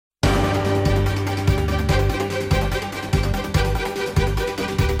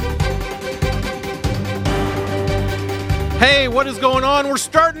Hey, what is going on? We're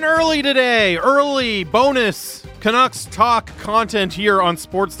starting early today. Early bonus Canucks talk content here on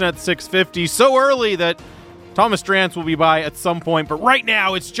Sportsnet 650. So early that Thomas Drance will be by at some point, but right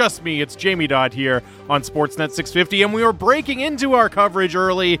now it's just me. It's Jamie Dodd here on Sportsnet 650, and we are breaking into our coverage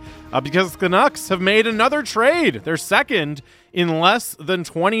early because the Canucks have made another trade. Their second in less than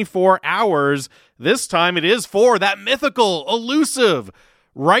 24 hours. This time it is for that mythical, elusive,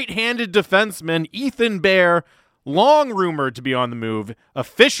 right-handed defenseman Ethan Bear, long rumored to be on the move,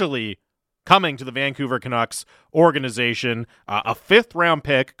 officially coming to the Vancouver Canucks organization. A fifth-round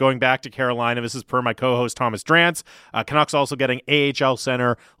pick going back to Carolina. This is per my co-host Thomas Drance. Canucks also getting AHL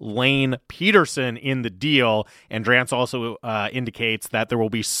center Lane Peterson in the deal. And Drance also indicates that there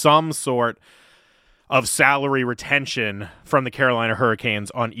will be some sort of salary retention from the Carolina Hurricanes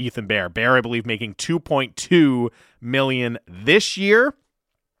on Ethan Bear. Bear, I believe, making $2.2 million this year.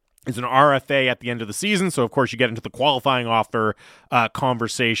 Is an RFA at the end of the season, so of course you get into the qualifying offer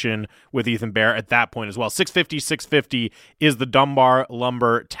conversation with Ethan Bear at that point as well. 650 is the Dunbar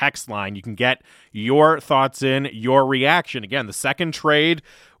Lumber text line. You can get your thoughts in, your reaction. Again, the second trade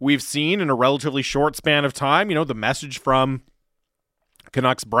we've seen in a relatively short span of time. You know, the message from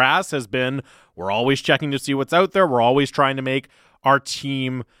Canucks brass has been, we're always checking to see what's out there. We're always trying to make our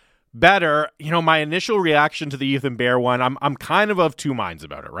team better. You know, my initial reaction to the Ethan Bear one, I'm kind of two minds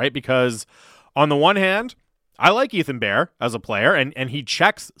about it, right? Because on the one hand, I like Ethan Bear as a player, and he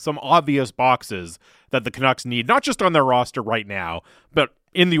checks some obvious boxes that the Canucks need, not just on their roster right now, but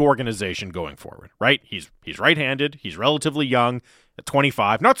in the organization going forward, right? He's right-handed, he's relatively young at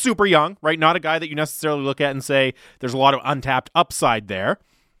 25, not super young, right? Not a guy that you necessarily look at and say there's a lot of untapped upside there,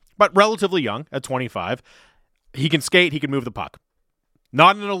 but relatively young at 25. He can skate, he can move the puck.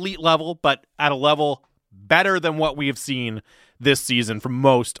 Not at an elite level, but at a level better than what we have seen this season from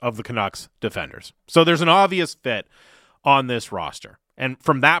most of the Canucks defenders. So there's an obvious fit on this roster. And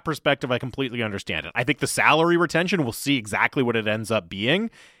from that perspective, I completely understand it. I think the salary retention, we'll see exactly what it ends up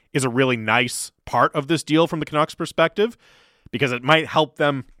being, is a really nice part of this deal from the Canucks perspective, because it might help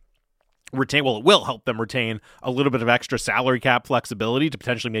them retain, well, it will help them retain a little bit of extra salary cap flexibility to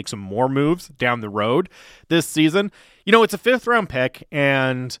potentially make some more moves down the road this season. You know, it's a fifth-round pick,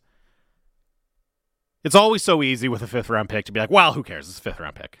 and it's always so easy with a fifth-round pick to be like, well, who cares? It's a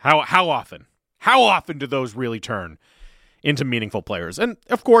fifth-round pick. How often do those really turn into meaningful players? And,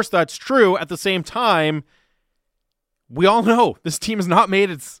 of course, that's true. At the same time, we all know this team has not made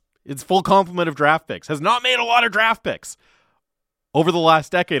its full complement of draft picks, has not made a lot of draft picks over the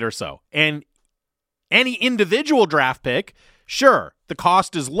last decade or so. And any individual draft pick, sure, the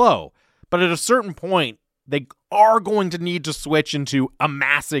cost is low, but at a certain point, they are going to need to switch into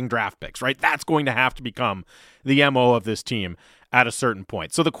amassing draft picks, right? That's going to have to become the MO of this team at a certain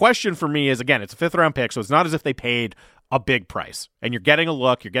point. So the question for me is, again, it's a fifth-round pick, so it's not as if they paid a big price. And you're getting a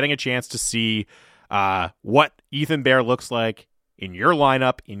look, you're getting a chance to see what Ethan Bear looks like in your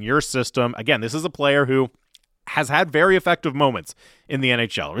lineup, in your system. Again, this is a player who has had very effective moments in the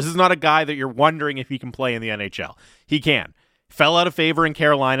NHL. This is not a guy that you're wondering if he can play in the NHL. He can. Fell out of favor in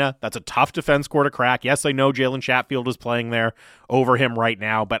Carolina. That's a tough defense core to crack. Yes, I know Jalen Chatfield is playing there over him right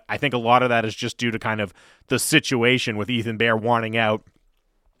now, but I think a lot of that is just due to kind of the situation with Ethan Bear wanting out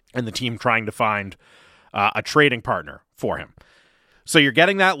and the team trying to find a trading partner for him. So you're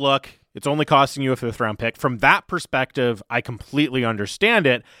getting that look. It's only costing you a fifth-round pick. From that perspective, I completely understand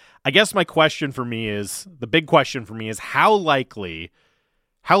it. I guess my question for me is, the big question for me is, how likely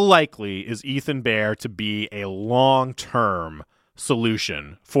is Ethan Bear to be a long-term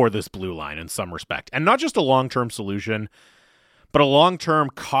solution for this blue line in some respect? And not just a long-term solution, but a long-term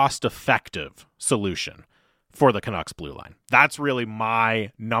cost-effective solution for the Canucks blue line. That's really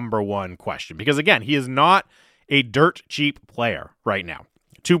my number one question. Because again, he is not a dirt cheap player right now.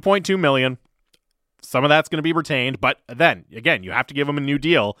 $2.2 million. Some of that's going to be retained, but then, again, you have to give him a new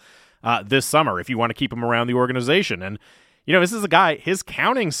deal this summer if you want to keep him around the organization. And, you know, this is a guy, his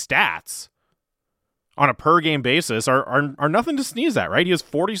counting stats on a per-game basis are nothing to sneeze at, right? He has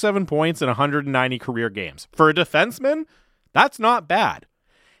 47 points in 190 career games. For a defenseman, that's not bad.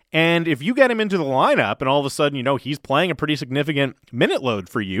 And if you get him into the lineup and all of a sudden, you know, he's playing a pretty significant minute load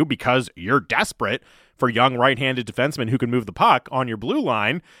for you because you're desperate for young right-handed defensemen who can move the puck on your blue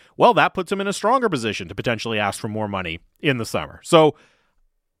line, well, that puts him in a stronger position to potentially ask for more money in the summer. So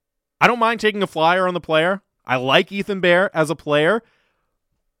I don't mind taking a flyer on the player. I like Ethan Bear as a player,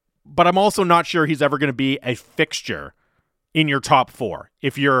 but I'm also not sure he's ever going to be a fixture in your top four.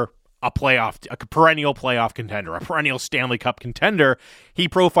 If you're a perennial playoff contender, a perennial Stanley Cup contender, he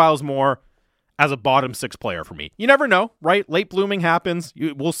profiles more as a bottom six player for me. You never know, right? Late blooming happens.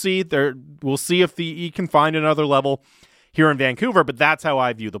 We'll see. We'll see if he can find another level here in Vancouver, but that's how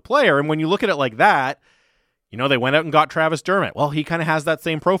I view the player. And when you look at it like that, they went out and got Travis Dermott. Well, he kind of has that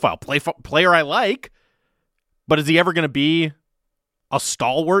same profile. Player I like, but is he ever going to be a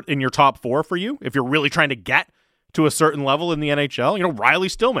stalwart in your top 4 for you if you're really trying to get to a certain level in the NHL? Riley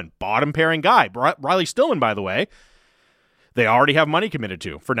Stillman, bottom pairing guy. Riley Stillman, by the way, they already have money committed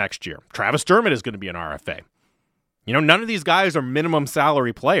to for next year. Travis Dermott is going to be an RFA. None of these guys are minimum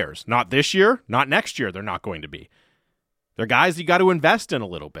salary players. Not this year, not next year. They're not going to be. They're guys you got to invest in a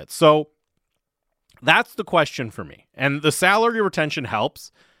little bit. So that's the question for me. And the salary retention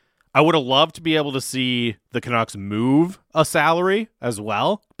helps. I would have loved to be able to see the Canucks move a salary as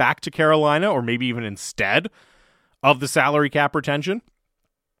well back to Carolina, or maybe even instead of the salary cap retention.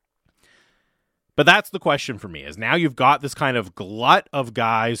 But that's the question for me, is now you've got this kind of glut of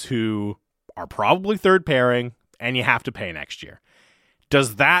guys who are probably third pairing and you have to pay next year.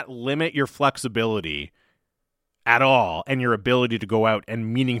 Does that limit your flexibility at all and your ability to go out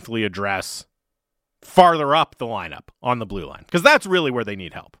and meaningfully address farther up the lineup on the blue line? Because that's really where they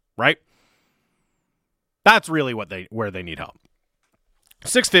need help, right? That's really where they need help.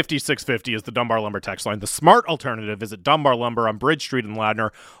 650 is the Dunbar Lumber text line. The smart alternative is at Dunbar Lumber on Bridge Street in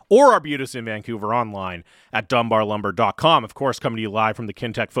Ladner, or Arbutus in Vancouver, online at dunbarlumber.com. Of course, coming to you live from the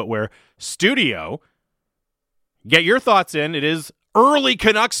Kintec Footwear studio. Get your thoughts in. It is early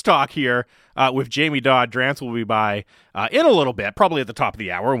Canucks talk here with Jamie Dodd. Drance will be by in a little bit, probably at the top of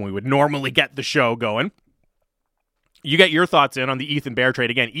the hour when we would normally get the show going. You get your thoughts in on the Ethan Bear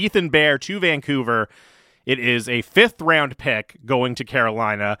trade. Again, Ethan Bear to Vancouver. It is a 5th-round pick going to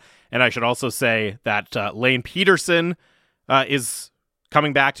Carolina. And I should also say that Lane Peterson is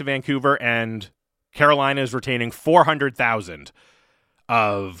coming back to Vancouver, and Carolina is retaining $400,000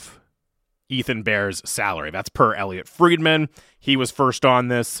 of Ethan Bear's salary. That's per Elliot Friedman. He was first on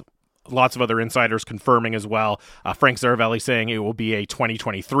this. Lots of other insiders confirming as well. Frank Zaravelli saying it will be a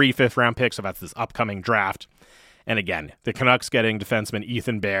 2023 5th-round pick, so that's this upcoming draft. And again, the Canucks getting defenseman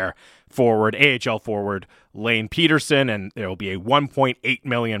Ethan Bear, forward, AHL forward Lane Peterson, and there will be a $1.8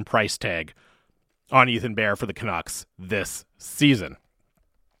 million price tag on Ethan Bear for the Canucks this season.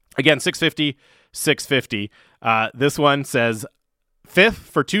 Again, 650. This one says 5th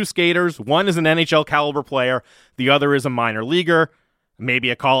for 2 skaters. One is an NHL caliber player. The other is a minor leaguer. Maybe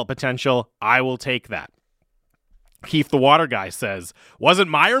a call-up potential. I will take that. Keith the Water Guy says,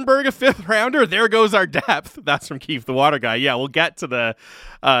 wasn't Myrenberg a 5th rounder? There goes our depth. That's from Keith the Water Guy. Yeah, we'll get to the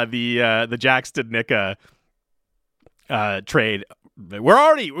Jack Studnicka trade. That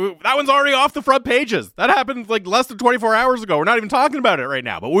one's already off the front pages. That happened like less than 24 hours ago. We're not even talking about it right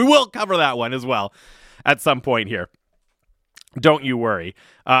now, but we will cover that one as well at some point here. Don't you worry.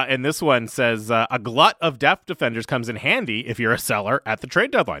 And this one says, a glut of depth defenders comes in handy if you're a seller at the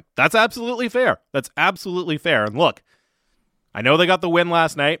trade deadline. That's absolutely fair. And look, I know they got the win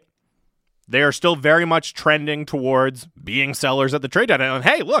last night. They are still very much trending towards being sellers at the trade deadline. And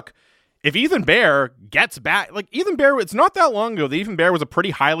hey, look, if Ethan Bear gets back, like Ethan Bear, it's not that long ago that Ethan Bear was a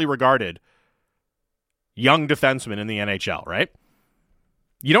pretty highly regarded young defenseman in the NHL, right?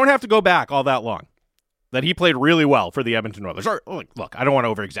 You don't have to go back all that long. That he played really well for the Edmonton Oilers. Or, look, I don't want to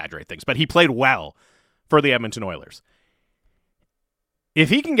over-exaggerate things, but he played well for the Edmonton Oilers. If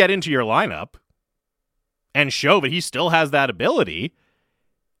he can get into your lineup and show that he still has that ability,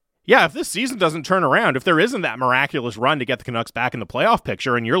 yeah, if this season doesn't turn around, if there isn't that miraculous run to get the Canucks back in the playoff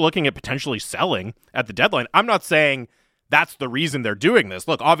picture and you're looking at potentially selling at the deadline, I'm not saying that's the reason they're doing this.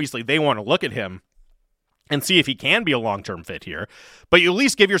 Look, obviously they want to look at him and see if he can be a long-term fit here, but you at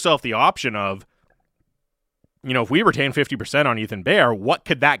least give yourself the option of, if we retain 50% on Ethan Bear, what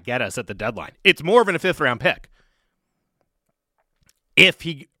could that get us at the deadline? It's more than a 5th-round pick. If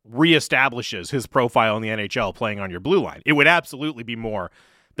he reestablishes his profile in the NHL playing on your blue line, it would absolutely be more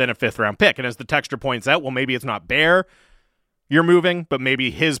than a 5th-round pick. And as the texter points out, well, maybe it's not Bear you're moving, but maybe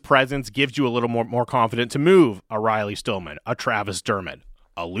his presence gives you a little more confident to move a Riley Stillman, a Travis Dermott,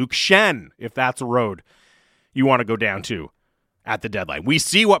 a Luke Schenn, if that's a road you want to go down to at the deadline. We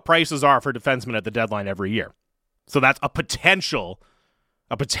see what prices are for defensemen at the deadline every year. So that's a potential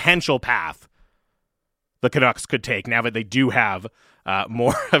path the Canucks could take now that they do have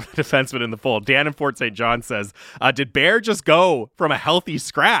more of a defenseman in the fold. Dan in Fort St. John says, did Bear just go from a healthy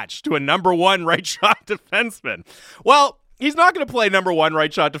scratch to a number 1 right shot defenseman? Well, he's not going to play number 1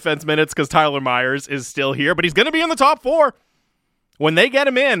 right shot defense minutes because Tyler Myers is still here, but he's going to be in the top 4 when they get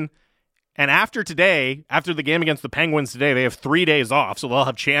him in. And after today, after the game against the Penguins today, they have 3 days off, so they'll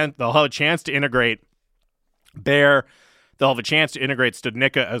have a chance to integrate Bear. They'll have a chance to integrate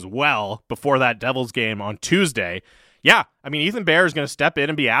Studnicka as well before that Devils game on Tuesday. Yeah, I mean, Ethan Bear is going to step in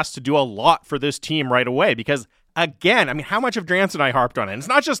and be asked to do a lot for this team right away because again. I mean, how much have Drance and I harped on it? And it's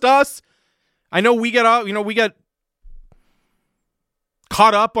not just us. I know we get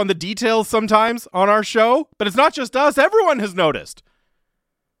caught up on the details sometimes on our show, but it's not just us. Everyone has noticed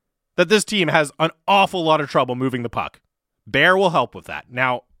that this team has an awful lot of trouble moving the puck. Bear will help with that.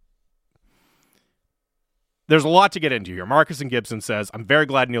 Now, there's a lot to get into here. Marcus and Gibson says, I'm very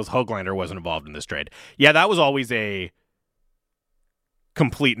glad Nils Höglander wasn't involved in this trade. Yeah, that was always a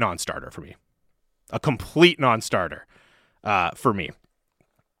complete non-starter for me. A complete non-starter for me.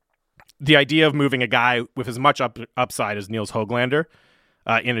 The idea of moving a guy with as much upside as Nils Höglander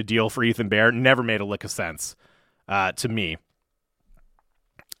in a deal for Ethan Bear never made a lick of sense to me.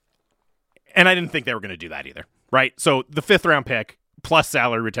 And I didn't think they were going to do that either, right? So the 5th round pick plus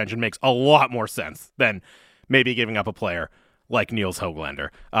salary retention makes a lot more sense than maybe giving up a player like Nils Höglander.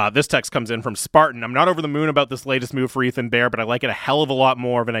 This text comes in from Spartan. I'm not over the moon about this latest move for Ethan Bear, but I like it a hell of a lot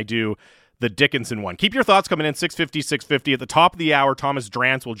more than I do the Dickinson one. Keep your thoughts coming in, 650. At the top of the hour, Thomas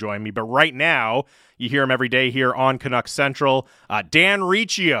Drance will join me. But right now, you hear him every day here on Canucks Central. Dan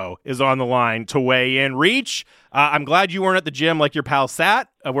Riccio is on the line to weigh in. Reach, I'm glad you weren't at the gym like your pal Sat.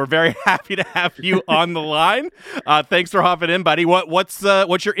 We're very happy to have you on the line. Thanks for hopping in, buddy. What's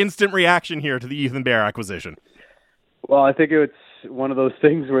your instant reaction here to the Ethan Bear acquisition? Well, I think it's one of those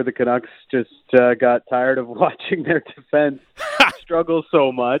things where the Canucks just got tired of watching their defense struggle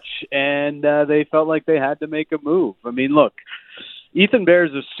so much, and they felt like they had to make a move. I mean, look, Ethan Bear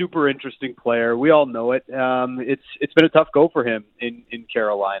is a super interesting player. We all know it. It's been a tough go for him in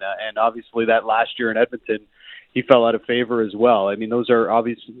Carolina, and obviously that last year in Edmonton, he fell out of favor as well. I mean, those are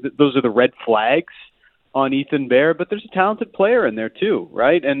the red flags on Ethan Bear, but there's a talented player in there too,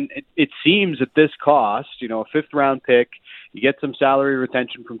 right? And it seems at this cost, a 5th round pick, you get some salary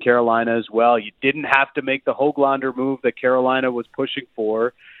retention from Carolina as well. You didn't have to make the Höglander move that Carolina was pushing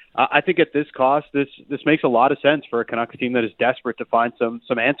for. I think at this cost, this makes a lot of sense for a Canucks team that is desperate to find some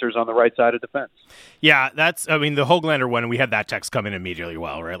answers on the right side of defense. Yeah, the Höglander one, we had that text come in immediately.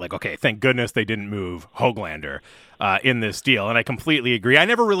 Well, right? Like, okay, thank goodness they didn't move Höglander in this deal. And I completely agree. I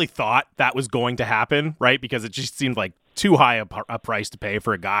never really thought that was going to happen, right? Because it just seemed like too high a price to pay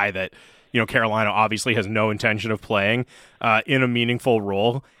for a guy that, Carolina obviously has no intention of playing in a meaningful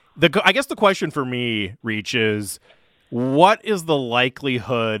role. I guess the question for me, Reach, is what is the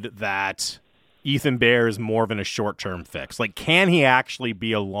likelihood that Ethan Bear is more than a short-term fix? Like, can he actually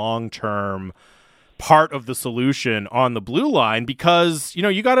be a long-term part of the solution on the blue line? Because,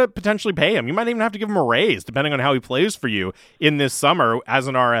 you got to potentially pay him. You might even have to give him a raise, depending on how he plays for you in this summer as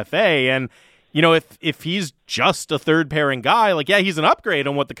an RFA. And, if he's just a third-pairing guy, like, yeah, he's an upgrade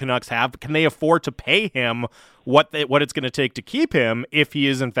on what the Canucks have, but can they afford to pay him what it's going to take to keep him if he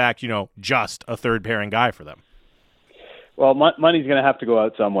is, in fact, just a third-pairing guy for them? Well, money's going to have to go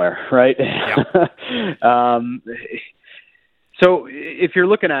out somewhere, right? Yeah. So if you're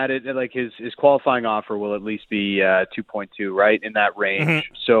looking at it, like his qualifying offer will at least be 2.2, right, in that range.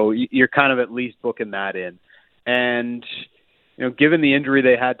 Mm-hmm. So you're kind of at least booking that in. And, given the injury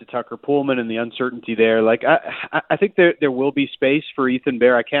they had to Tucker Poolman and the uncertainty there, like I think there will be space for Ethan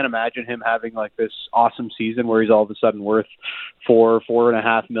Bear. I can't imagine him having like this awesome season where he's all of a sudden worth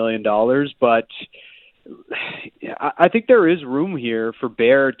 $4.5 million. But I think there is room here for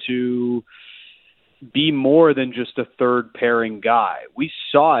Bear to be more than just a third pairing guy. We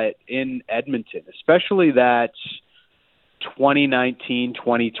saw it in Edmonton, especially that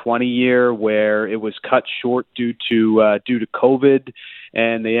 2019-2020 year where it was cut short due to COVID,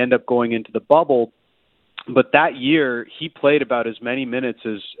 and they end up going into the bubble. But that year, he played about as many minutes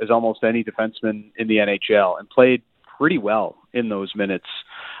as almost any defenseman in the NHL, and played pretty well in those minutes.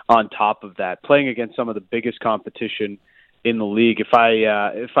 On top of that, playing against some of the biggest competition in the league. If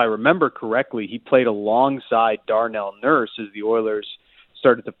I remember correctly, he played alongside Darnell Nurse as the Oilers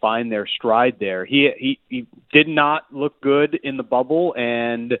started to find their stride there. He did not look good in the bubble,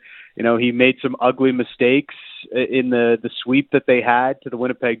 and he made some ugly mistakes in the sweep that they had to the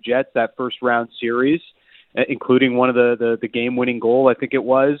Winnipeg Jets, that first round series, including one of the game winning goal. I think it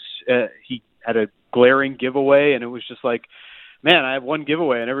was. He had a glaring giveaway, and it was just like, man, I have one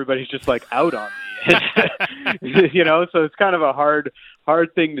giveaway and everybody's just like out on me. So it's kind of a hard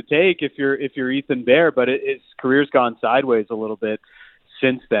thing to take if you're Ethan Bear, but his career's gone sideways a little bit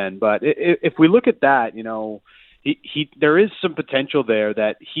since then. But if we look at that, there is some potential there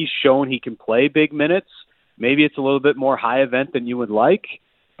that he's shown he can play big minutes. Maybe it's a little bit more high event than you would like,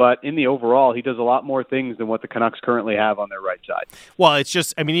 But in the overall, he does a lot more things than what the Canucks currently have on their right side. Well, it's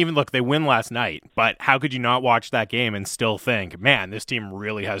just, I mean, even look, they win last night, but how could you not watch that game and still think, man, this team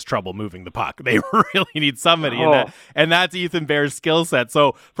really has trouble moving the puck. They really need somebody. And that's Ethan Bear's skill set.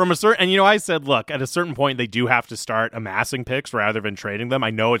 So from a certain, and I said, look, at a certain point, they do have to start amassing picks rather than trading them. I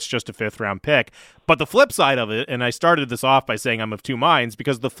know it's just a 5th round pick, but the flip side of it, and I started this off by saying I'm of two minds,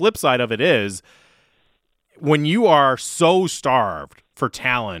 because the flip side of it is, when you are so starved for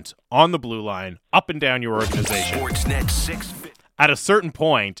talent on the blue line, up and down your organization, Sportsnet 650. At a certain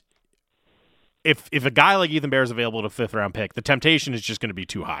point, if a guy like Ethan Bear is available to 5th round pick, the temptation is just going to be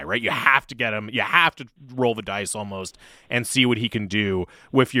too high, right? You have to get him. You have to roll the dice almost and see what he can do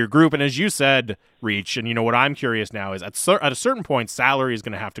with your group. And as you said, Reach, and what I'm curious now is at a certain point, salary is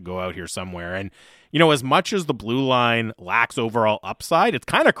going to have to go out here somewhere. And as much as the blue line lacks overall upside, it's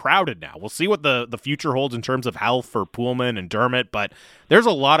kind of crowded now. We'll see what the future holds in terms of health for Poolman and Dermott, but there's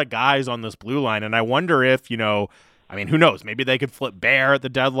a lot of guys on this blue line, and I wonder if, who knows? Maybe they could flip Bear at the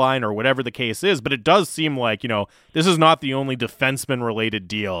deadline or whatever the case is, but it does seem like, this is not the only defenseman-related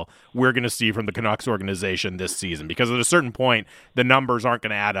deal we're going to see from the Canucks organization this season, because at a certain point, the numbers aren't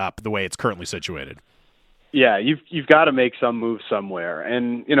going to add up the way it's currently situated. Yeah, you've got to make some move somewhere.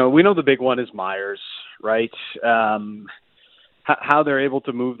 And, we know the big one is Myers, right? How they're able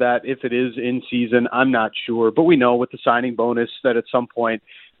to move that, if it is in season, I'm not sure. But we know with the signing bonus that at some point,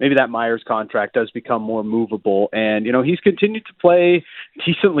 maybe that Myers contract does become more movable. And, he's continued to play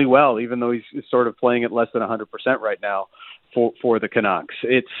decently well, even though he's sort of playing at less than 100% right now for the Canucks.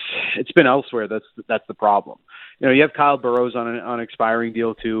 It's been elsewhere. That's the problem. You have Kyle Burrows on an expiring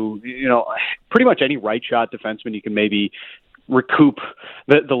deal too. Pretty much any right shot defenseman you can maybe recoup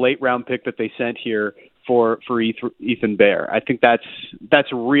the late round pick that they sent here for Ethan Bear. I think that's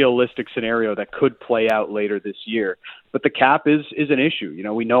a realistic scenario that could play out later this year. But the cap is an issue.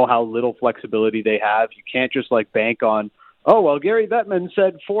 We know how little flexibility they have. You can't just bank on, Gary Bettman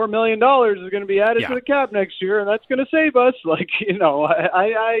said $4 million is going to be added to the cap next year, and that's going to save us.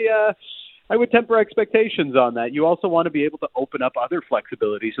 I would temper expectations on that. You also want to be able to open up other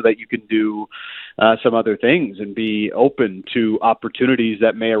flexibility so that you can do some other things and be open to opportunities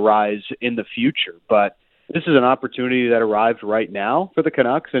that may arise in the future. But this is an opportunity that arrived right now for the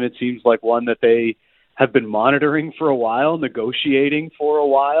Canucks, and it seems like one that they have been monitoring for a while, negotiating for a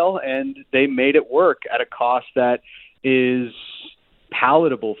while, and they made it work at a cost that is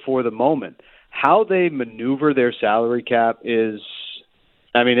palatable for the moment. How they maneuver their salary cap is...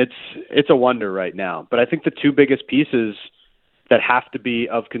 it's a wonder right now. But I think the two biggest pieces that have to be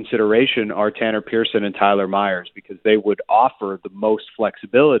of consideration are Tanner Pearson and Tyler Myers, because they would offer the most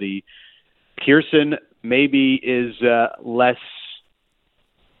flexibility. Pearson maybe is less...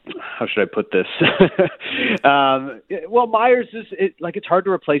 How should I put this? Myers is it's hard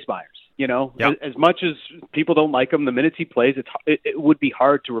to replace Myers. Yep. As much as people don't like him, the minutes he plays, it would be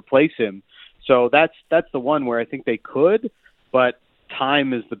hard to replace him. So that's the one where I think they could, but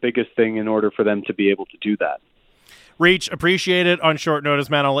time is the biggest thing in order for them to be able to do that. Reach, appreciate it on short notice,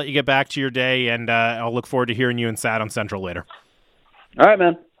 man. I'll let you get back to your day, and I'll look forward to hearing you and Sad on Central later. All right,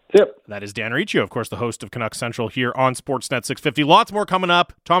 man. Yep. That is Dan Riccio, of course, the host of Canucks Central here on Sportsnet 650. Lots more coming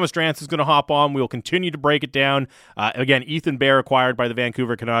up. Thomas Drance is going to hop on. We'll continue to break it down. Again, Ethan Bear acquired by the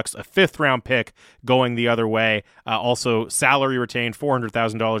Vancouver Canucks, a 5th-round pick going the other way. Also, salary retained,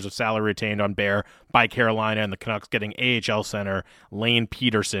 $400,000 of salary retained on Bear by Carolina, and the Canucks getting AHL center Lane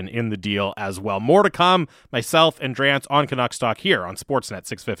Peterson in the deal as well. More to come. Myself and Drance on Canucks Talk here on Sportsnet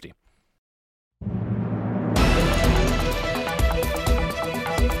 650.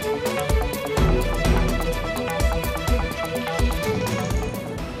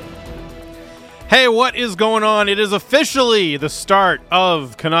 Hey, what is going on? It is officially the start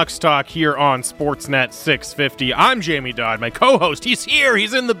of Canucks Talk here on Sportsnet 650. I'm Jamie Dodd, my co-host. He's here.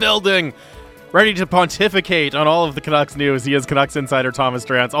 He's in the building, ready to pontificate on all of the Canucks news. He is Canucks insider Thomas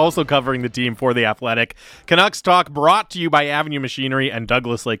Drance, also covering the team for The Athletic. Canucks Talk brought to you by Avenue Machinery and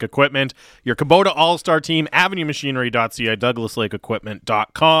Douglas Lake Equipment. Your Kubota All-Star team, avenuemachinery.ca,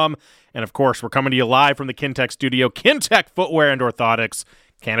 douglaslakeequipment.com. And, of course, we're coming to you live from the Kintec studio. Kintec Footwear and Orthotics,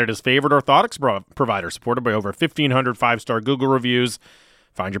 Canada's favorite orthotics provider, supported by over 1,500 five-star Google reviews.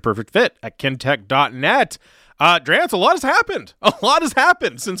 Find your perfect fit at kintec.net. Drance, a lot has happened. A lot has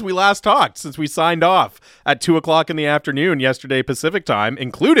happened since we last talked, since we signed off at 2 o'clock in the afternoon yesterday Pacific time,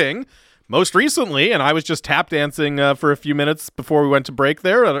 including, most recently, and I was just tap dancing for a few minutes before we went to break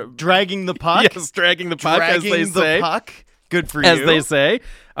there. Dragging the puck? Yes, dragging the puck, as they say. Puck? Good for as you. As they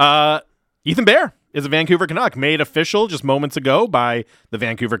say. Ethan Bear is a Vancouver Canuck, made official just moments ago by the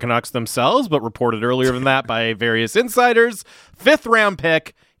Vancouver Canucks themselves, but reported earlier than that by various insiders. 5th round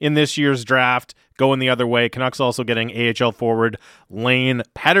pick in this year's draft going the other way. Canucks also getting AHL forward Lane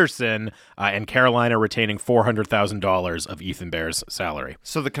Pedersen, and Carolina retaining $400,000 of Ethan Bear's salary.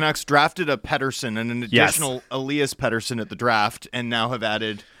 So the Canucks drafted a Pedersen and an additional Elias Pedersen at the draft, and now have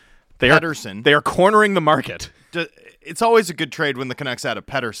added Pedersen. They are cornering the market. It's always a good trade when the Canucks add a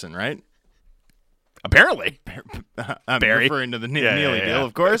Pedersen, right? Apparently. I'm Barry. referring to the Neely deal,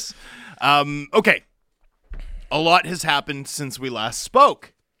 of course. Okay. A lot has happened since we last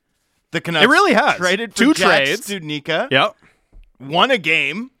spoke. The Canucks It really has. traded for Two Jack trades. Studnicka. Yep. Won a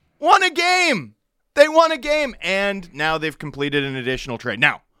game. They won a game, and now they've completed an additional trade.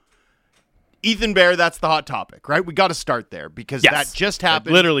 Now, Ethan Bear, that's the hot topic, right? We got to start there because that just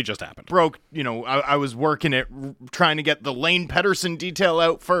happened. It literally just happened. Broke, I was working it, trying to get the Lane Pedersen detail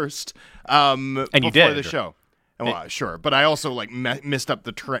out first And you before did. the show. Well, sure, but I also missed up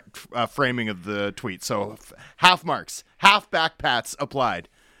the framing of the tweet, so half marks, half back pats applied.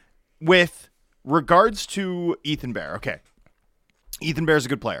 With regards to Ethan Bear, okay, Ethan Bear's a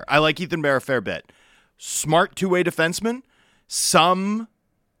good player. I like Ethan Bear a fair bit. Smart two-way defenseman. Some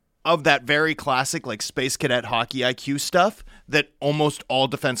of that very classic Space Cadet hockey IQ stuff that almost all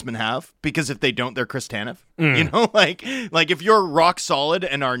defensemen have, because if they don't, they're Chris Tanev. Like if you're rock solid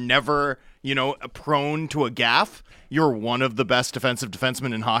and are never, prone to a gaffe, you're one of the best defensive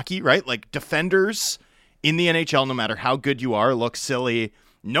defensemen in hockey, right? Like defenders in the NHL, no matter how good you are, look silly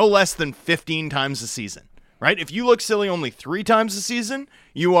no less than 15 times a season. Right? If you look silly only 3 times a season,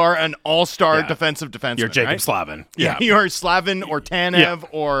 you are an all-star defensive defenseman. You're Jacob right? Slavin. Yeah. You are Slavin or Tanev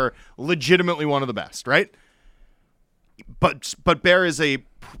or legitimately one of the best, right? But Bear is a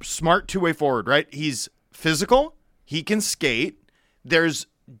smart two-way forward, right? He's physical. He can skate. There's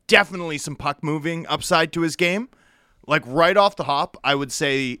definitely some puck moving upside to his game. Like right off the hop, I would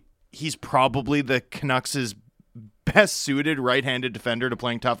say he's probably the Canucks' best suited right-handed defender to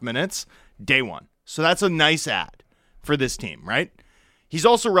playing tough minutes day one. So that's a nice add for this team, right? He's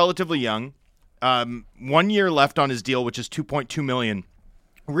also relatively young. 1 year left on his deal, which is $2.2 million.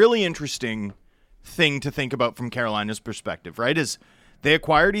 Really interesting thing to think about from Carolina's perspective, right? Is they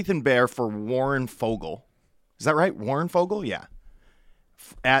acquired Ethan Bear for Warren Fogle. Is that right? Warren Fogle? Yeah.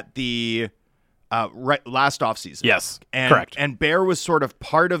 At the last offseason. Yes, and, correct. And Bear was sort of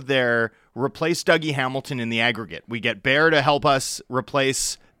part of their replace Dougie Hamilton in the aggregate. We get Bear to help us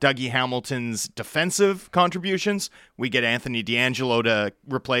replace Dougie Hamilton's defensive contributions. We get Anthony DeAngelo to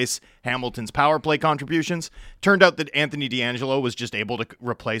replace Hamilton's power play contributions. Turned out that Anthony DeAngelo was just able to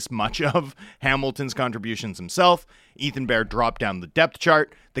replace much of Hamilton's contributions himself. Ethan Bear dropped down the depth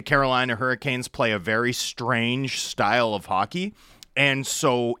chart. The Carolina Hurricanes play a very strange style of hockey. And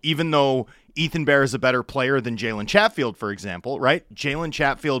so even though Ethan Bear is a better player than Jalen Chatfield, for example, right? Jalen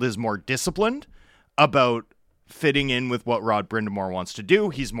Chatfield is more disciplined about fitting in with what Rod Brind'Amour wants to do.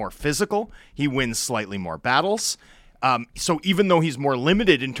 He's more physical. He wins slightly more battles. So even though he's more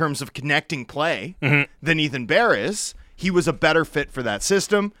limited in terms of connecting play than Ethan Bear is, he was a better fit for that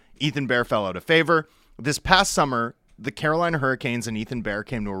system. Ethan Bear fell out of favor. This past summer, the Carolina Hurricanes and Ethan Bear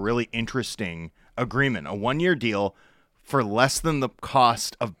came to a really interesting agreement, a 1-year deal for less than the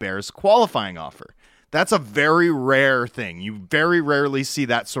cost of Bear's qualifying offer. That's a very rare thing. You very rarely see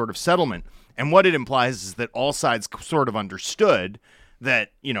that sort of settlement. And what it implies is that all sides sort of understood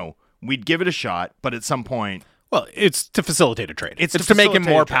that, we'd give it a shot, but at some point... Well, it's to facilitate a trade. It's to make facilitate him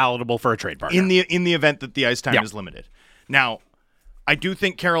more palatable for a trade partner. In the event that the ice time is limited. Now, I do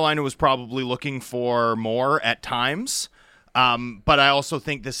think Carolina was probably looking for more at times, but I also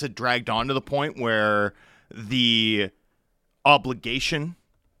think this had dragged on to the point where the obligation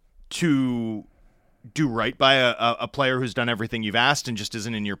to do right by a player who's done everything you've asked and just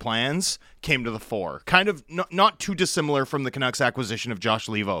isn't in your plans came to the fore. Kind of not too dissimilar from the Canucks acquisition of Josh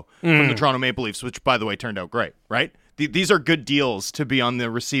Levo from the Toronto Maple Leafs, which, by the way, turned out great, right? These are good deals to be on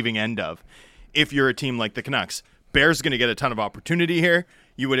the receiving end of if you're a team like the Canucks. Bear's going to get a ton of opportunity here.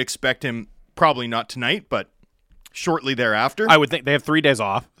 You would expect him probably not tonight, but shortly thereafter. I would think they have 3 days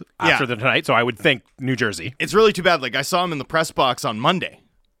off after the tonight, so I would think New Jersey. It's really too bad. I saw him in the press box on Monday.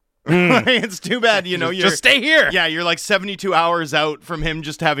 It's too bad, you're just stay here. Yeah, you're 72 hours out from him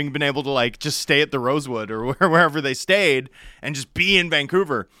just having been able to just stay at the Rosewood or wherever they stayed and just be in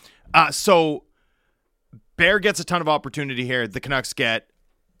Vancouver. So Bear gets a ton of opportunity here. The Canucks get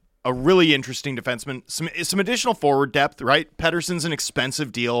a really interesting defenseman, some additional forward depth, right? Pedersen's an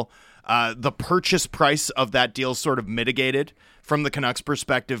expensive deal. The purchase price of that deal sort of mitigated from the Canucks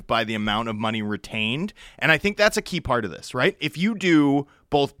perspective by the amount of money retained. And I think that's a key part of this, right? If you do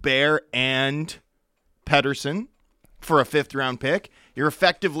both Bear and Pedersen for a 5th round pick, you're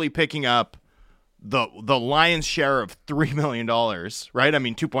effectively picking up the lion's share of $3 million, right? I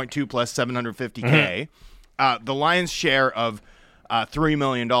mean, 2.2 plus 750K. The lion's share of $3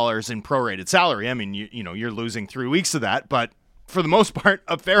 million in prorated salary. I mean, you know, you're losing 3 weeks of that, but for the most part,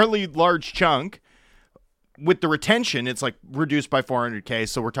 a fairly large chunk. With the retention, it's like reduced by 400K.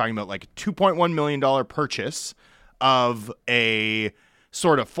 So we're talking about like a $2.1 million purchase of a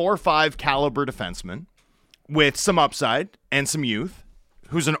sort of 4-5 caliber defenseman with some upside and some youth,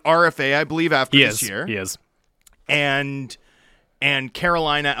 who's an RFA, I believe, after this year. He is. And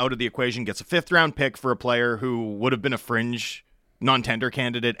Carolina out of the equation gets a 5th round pick for a player who would have been a fringe non-tender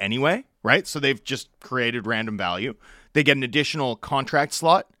candidate anyway, right? So they've just created random value. They get an additional contract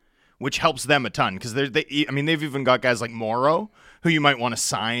slot, which helps them a ton because they've even got guys like Morrow who you might want to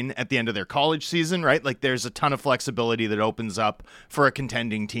sign at the end of their college season, right? Like there's a ton of flexibility that opens up for a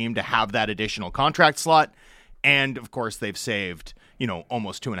contending team to have that additional contract slot. And of course they've saved, you know,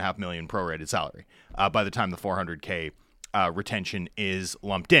 almost $2.5 million prorated salary by the time the 400K retention is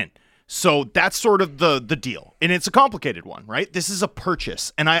lumped in. So that's sort of the deal. And it's a complicated one, right? This is a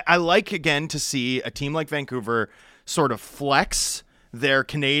purchase. And I like, again, to see a team like Vancouver sort of flex their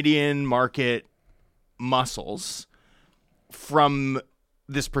Canadian market muscles from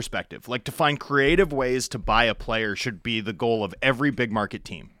this perspective. Like, to find creative ways to buy a player should be the goal of every big market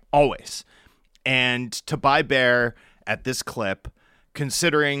team, always. And to buy Bear at this clip,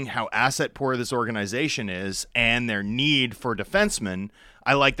 considering how asset poor this organization is and their need for defensemen,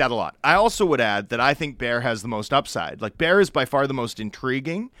 I like that a lot. I also would add that I think Bear has the most upside. Like, Bear is by far the most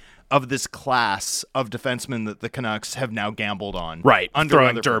intriguing of this class of defensemen that the Canucks have now gambled on. Right,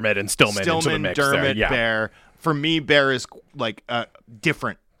 throwing Dermott and Stillman into the mix Dermott, there. Yeah. Bear. For me, Bear is like a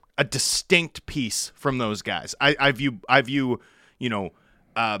distinct piece from those guys. I view you know,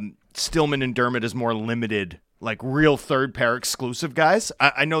 Stillman and Dermott as more limited, like real third pair exclusive guys.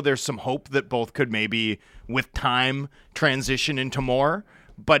 I know there's some hope that both could maybe with time transition into more,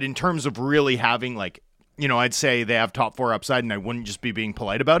 but in terms of really having, like, you know, I'd say they have top 4 upside, and I wouldn't just be being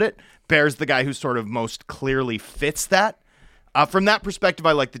polite about it. Bear's the guy who sort of most clearly fits that. From that perspective,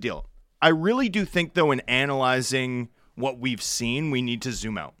 I like the deal. I really do think, though, in analyzing what we've seen, we need to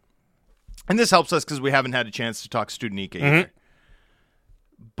zoom out. And this helps us because we haven't had a chance to talk Studnicka either.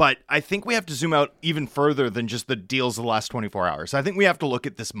 But I think we have to zoom out even further than just the deals of the last 24 hours. I think we have to look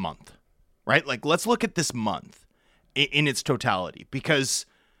at this month, right? Like, let's look at this month in its totality, because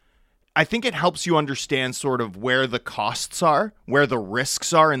I think it helps you understand sort of where the costs are, where the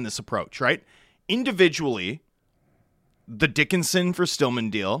risks are in this approach, right? Individually, the Dickinson for Stillman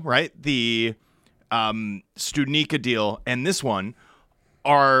deal, right? The Studnicka deal and this one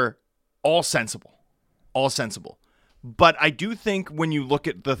are all sensible. But I do think when you look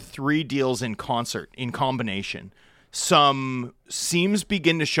at the 3 deals in concert, in combination, some seams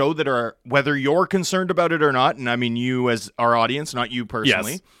begin to show that are, whether you're concerned about it or not, and I mean you as our audience, not you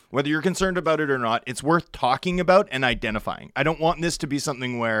personally, yes, whether you're concerned about it or not, it's worth talking about and identifying. I don't want this to be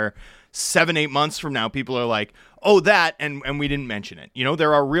something where 7-8 months from now, people are like, oh, that, and we didn't mention it. You know,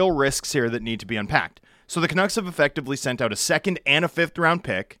 there are real risks here that need to be unpacked. So the Canucks have effectively sent out a 2nd and a 5th round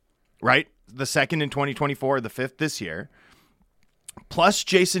pick, right? The 2nd in 2024, the 5th this year, plus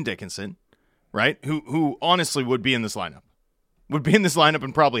Jason Dickinson, right? Who honestly would be in this lineup. Would be in this lineup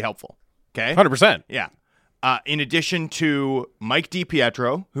and probably helpful. Okay? 100%. Yeah. In addition to Mike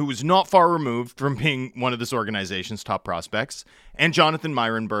DiPietro, who was not far removed from being one of this organization's top prospects, and Jonathan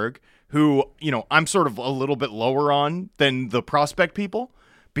Myrenberg, who, you know, I'm sort of a little bit lower on than the prospect people,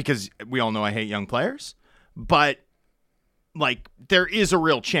 because we all know I hate young players. But, like, there is a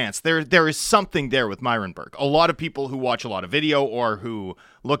real chance. There is something there with Myrenberg. A lot of people who watch a lot of video or who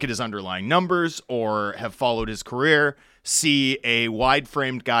look at his underlying numbers or have followed his career see a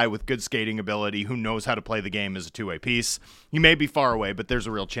wide-framed guy with good skating ability who knows how to play the game as a two-way piece. He may be far away, but there's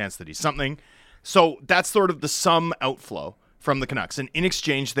a real chance that he's something. So that's sort of the sum outflow from the Canucks. And in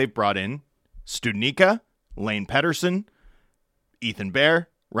exchange, they've brought in Studnicka, Lane Pedersen, Ethan Bear,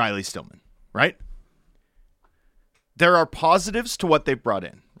 Riley Stillman, right? There are positives to what they've brought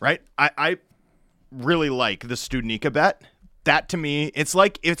in, right? I really like the Studnicka bet. That, to me, it's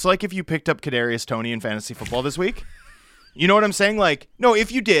like if you picked up Kadarius Toney in fantasy football this week. You know what I'm saying? Like, no,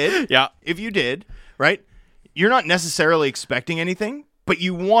 if you did, yeah, if you did, right? You're not necessarily expecting anything, but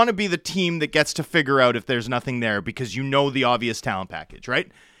you want to be the team that gets to figure out if there's nothing there because you know the obvious talent package, right?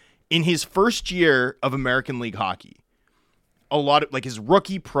 In his first year of American League hockey, a lot of, like, his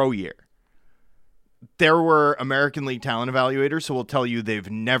rookie pro year, there were American League talent evaluators who will tell you they've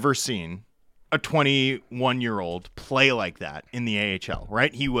never seen a 21-year-old play like that in the AHL,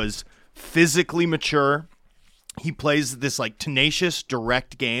 right? He was physically mature. He plays this, like, tenacious,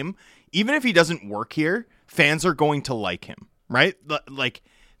 direct game. even if he doesn't work here, fans are going to like him, right? Like,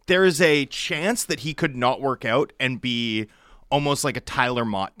 there is a chance that he could not work out and be almost like a Tyler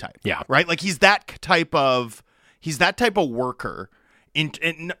Mott type. Yeah. Right? Like, he's that type of worker.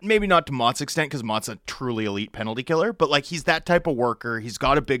 And maybe not to Mott's extent, because Mott's a truly elite penalty killer, but like, he's that type of worker. He's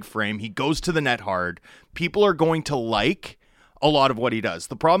got a big frame. He goes to the net hard. People are going to like a lot of what he does.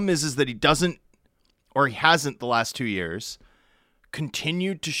 The problem is that he doesn't, or he hasn't the last 2 years,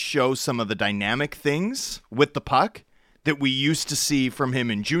 continued to show some of the dynamic things with the puck that we used to see from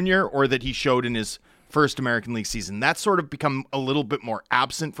him in junior, or that he showed in his first American League season. That's sort of become a little bit more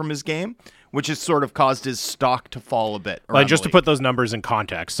absent from his game, which has sort of caused his stock to fall a bit. Like, just to put those numbers in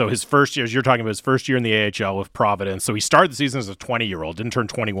context, so his first year, as you're talking about, his first year in the AHL with Providence, so he started the season as a 20-year-old, didn't turn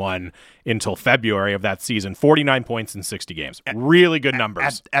 21 until February of that season, 49 points in 60 games. Really good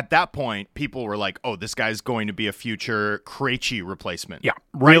numbers. At that point, people were like, oh, this guy's going to be a future Krejci replacement. Yeah,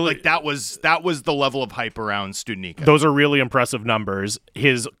 really. really. Like, that was the level of hype around Studnicka. Those are really impressive numbers.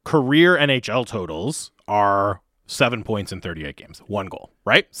 His career NHL totals are 7 points in 38 games, 1 goal,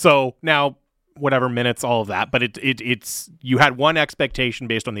 right? So now, whatever minutes, all of that, but it's you had one expectation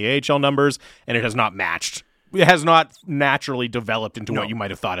based on the AHL numbers, and it has not matched. It has not naturally developed into what you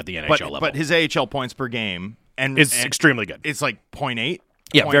might have thought at the NHL level. But his AHL points per game is extremely good. It's like 0.8.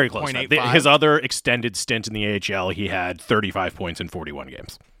 Yeah, very close. 0.85. His other extended stint in the AHL, he had 35 points in 41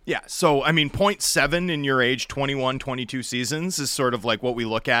 games. Yeah, so, I mean, 0.7 in your age 21, 22 seasons is sort of like what we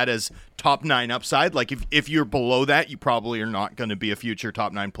look at as top 9 upside. Like, if you're below that, you probably are not going to be a future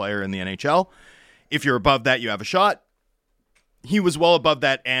top 9 player in the NHL. If you're above that, you have a shot. He was well above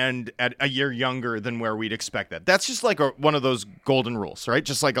that and at a year younger than where we'd expect that. That's just like one of those golden rules, right?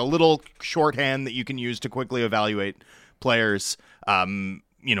 Just like a little shorthand that you can use to quickly evaluate players,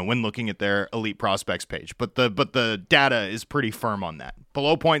 when looking at their elite prospects page. But the data is pretty firm on that.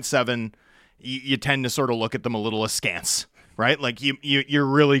 Below 0.7, you tend to sort of look at them a little askance, right? Like, you're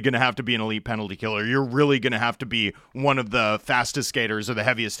really going to have to be an elite penalty killer. You're really going to have to be one of the fastest skaters or the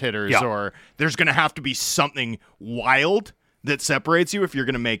heaviest hitters, or there's going to have to be something wild that separates you if you're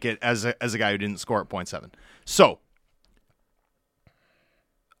going to make it as a guy who didn't score at 0.7. So,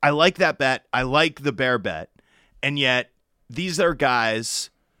 I like that bet. I like the Bear bet. And yet, these are guys,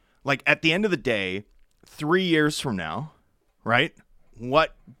 like, at the end of the day, 3 years from now, right?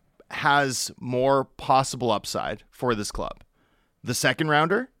 What has more possible upside for this club? The second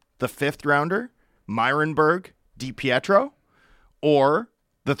rounder, the fifth rounder, Myronberg, DiPietro, or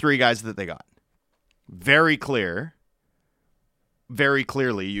the 3 guys that they got? Very clearly,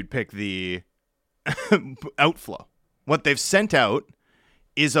 you'd pick the outflow. What they've sent out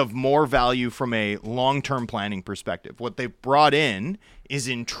is of more value from a long-term planning perspective. What they've brought in is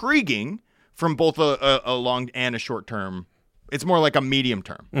intriguing from both a long and a short-term. It's more like a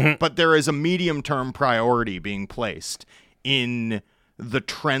medium-term. Mm-hmm. But there is a medium-term priority being placed in the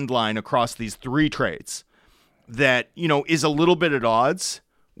trend line across these 3 trades that, is a little bit at odds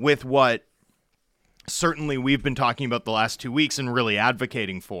with what certainly we've been talking about the last 2 weeks and really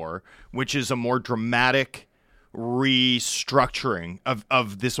advocating for, which is a more dramatic restructuring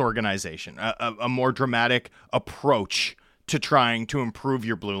of this organization, a more dramatic approach to trying to improve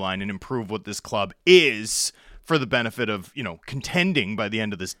your blue line and improve what this club is for the benefit of, contending by the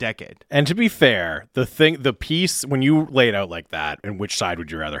end of this decade. And to be fair, the piece, when you lay it out like that, and which side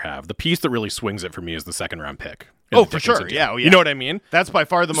would you rather have? The piece that really swings it for me is the second round pick. Oh, for sure. Yeah. You know what I mean? That's by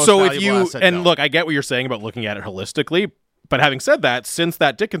far the most valuable asset. And look, I get what you're saying about looking at it holistically, but having said that, since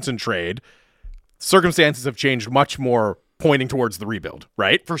that Dickinson trade, circumstances have changed much more, pointing towards the rebuild,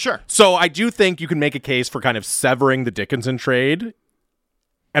 right? For sure. So I do think you can make a case for kind of severing the Dickinson trade.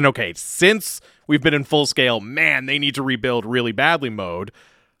 And okay, since we've been in full scale, man, they need to rebuild really badly mode,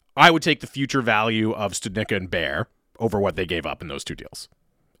 I would take the future value of Studnicka and Bear over what they gave up in those 2 deals.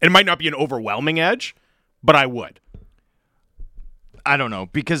 And it might not be an overwhelming edge, but I would. I don't know,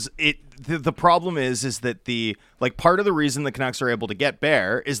 because the problem is that part of the reason the Canucks are able to get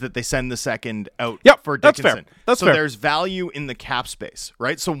Bear is that they send the second out for Dickinson. That's fair. There's value in the cap space,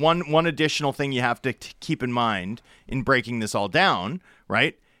 right? So one additional thing you have to keep in mind in breaking this all down,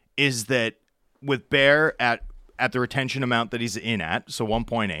 right, is that with Bear at the retention amount that he's in at, so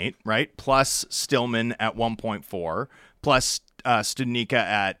 1.8, right, plus Stillman at 1.4, plus Studnicka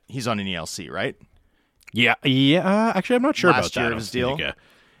at, he's on an ELC, right? Yeah. Actually, I'm not sure about that. Last year of his deal.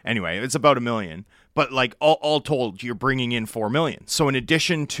 Anyway, it's about $1 million. But like all told, you're bringing in $4 million. So in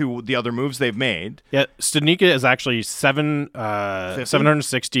addition to the other moves they've made, Studnicka is actually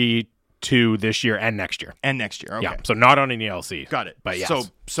 762 this year and next year. Okay. Yeah. So not on an ELC. Got it. But yes.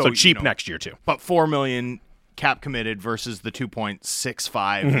 So cheap next year too. But $4 million cap committed versus the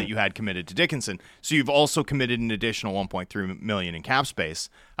 2.65 that you had committed to Dickinson. So you've also committed an additional 1.3 million in cap space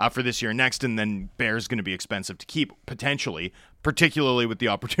for this year and next, and then Bear's going to be expensive to keep potentially, particularly with the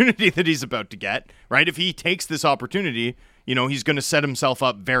opportunity that he's about to get, right? If he takes this opportunity, he's going to set himself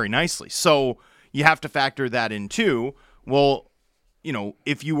up very nicely. So you have to factor that in too. Well,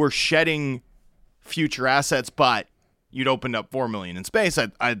 if you were shedding future assets, but you'd opened up $4 million in space,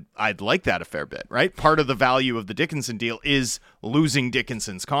 I'd like that a fair bit, right? Part of the value of the Dickinson deal is losing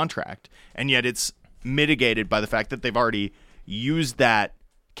Dickinson's contract, and yet it's mitigated by the fact that they've already used that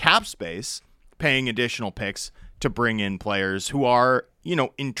cap space, paying additional picks to bring in players who are,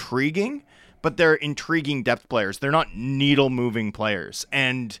 intriguing, but they're intriguing depth players. They're not needle-moving players.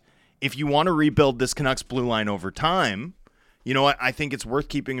 And if you want to rebuild this Canucks blue line over time, I think it's worth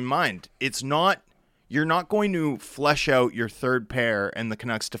keeping in mind. You're not going to flesh out your third pair and the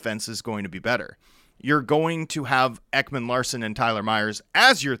Canucks defense is going to be better. You're going to have Ekman Larsson and Tyler Myers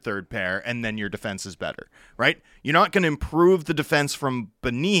as your third pair, and then your defense is better, right? You're not going to improve the defense from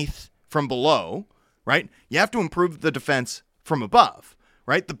below, right? You have to improve the defense from above,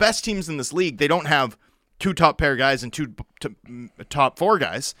 right? The best teams in this league, they don't have 2 top pair guys and 2 top 4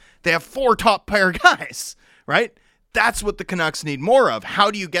 guys. They have 4 top pair guys, right? That's what the Canucks need more of. How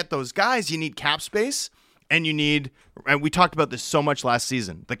do you get those guys? You need cap space, and we talked about this so much last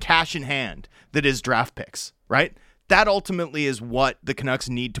season, the cash in hand that is draft picks, right? That ultimately is what the Canucks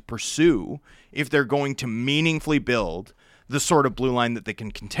need to pursue if they're going to meaningfully build the sort of blue line that they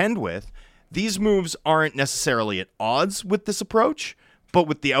can contend with. These moves aren't necessarily at odds with this approach, but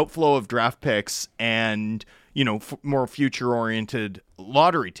with the outflow of draft picks and, more future-oriented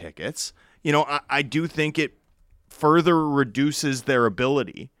lottery tickets, I do think it further reduces their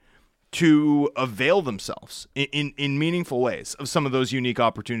ability to avail themselves in meaningful ways of some of those unique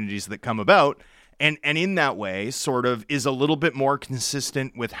opportunities that come about. And in that way sort of is a little bit more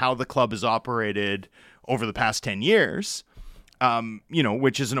consistent with how the club has operated over the past 10 years,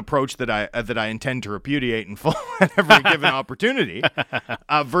 which is an approach that I intend to repudiate in full at every given opportunity,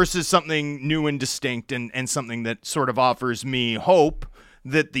 versus something new and distinct and something that sort of offers me hope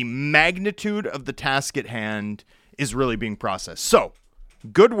that the magnitude of the task at hand is really being processed. So,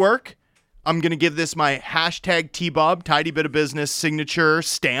 good work. I'm going to give this my hashtag TBob, Tidy Bit of Business signature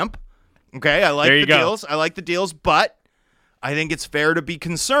stamp. Okay, I like the deals. I like the deals, but I think it's fair to be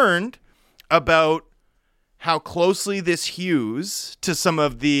concerned about how closely this hews to some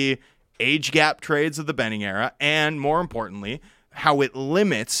of the age gap trades of the Benning era, and more importantly, how it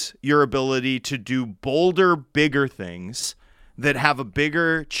limits your ability to do bolder, bigger things that have a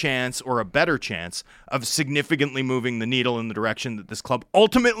bigger chance or a better chance of significantly moving the needle in the direction that this club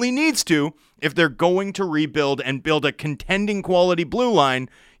ultimately needs to if they're going to rebuild and build a contending quality blue line,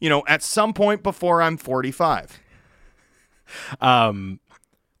 at some point before I'm 45.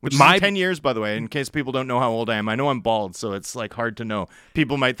 Which is in 10 years, by the way, in case people don't know how old I am. I know I'm bald, so it's hard to know.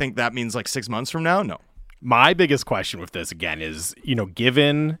 People might think that means 6 months from now. No. My biggest question with this, again, is,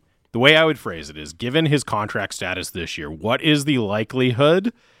 given... The way I would phrase it is, given his contract status this year, what is the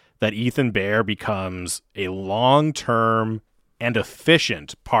likelihood that Ethan Bear becomes a long-term and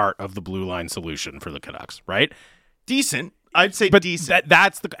efficient part of the blue line solution for the Canucks, right? Decent. I'd say but decent.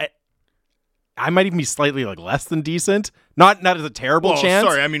 That's the... I might even be slightly less than decent. Not as a terrible chance.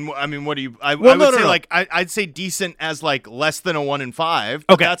 Sorry, I mean, what do you? I would say I'd say decent as less than a 1 in 5.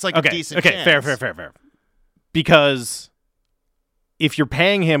 Okay, that's a decent. Okay, chance. Fair. Because if you're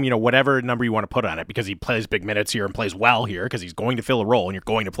paying him, whatever number you want to put on it, because he plays big minutes here and plays well here, because he's going to fill a role and you're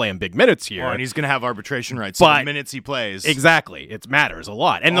going to play him big minutes here. And he's going to have arbitration rights for the minutes he plays. Exactly. It matters a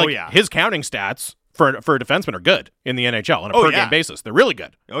lot. And his counting stats for a defenseman are good in the NHL on a per-game basis. They're really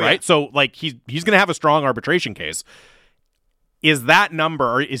good, right? Yeah. So, he's going to have a strong arbitration case. Is that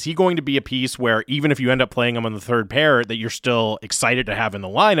number, or is he going to be a piece where even if you end up playing him on the third pair, that you're still excited to have in the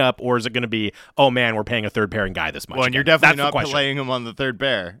lineup, or is it going to be, oh man, we're paying a third pairing guy this much? Well, and you're definitely not playing him on the third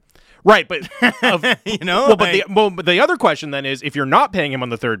pair. Right, but but the other question then is, if you're not paying him on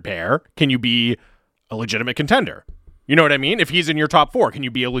the third pair, can you be a legitimate contender? You know what I mean? If he's in your top 4, can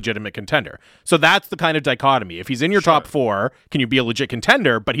you be a legitimate contender? So that's the kind of dichotomy. If he's in your top 4, can you be a legit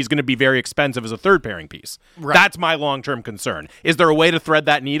contender, but he's going to be very expensive as a third pairing piece? Right. That's my long-term concern. Is there a way to thread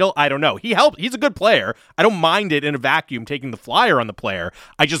that needle? I don't know. He's a good player. I don't mind it in a vacuum taking the flyer on the player.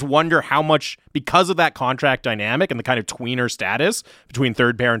 I just wonder how much, because of that contract dynamic and the kind of tweener status between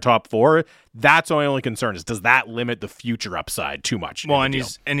third pair and top 4, that's my only concern, is does that limit the future upside too much? Well, and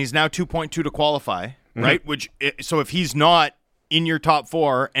he's now 2.2 to qualify. Right? So if he's not in your top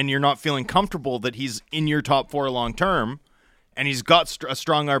 4 and you're not feeling comfortable that he's in your top 4 long term and he's got a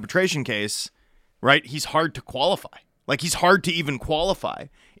strong arbitration case, right? He's hard to qualify. Like, he's hard to even qualify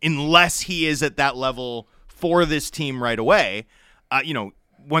unless he is at that level for this team right away.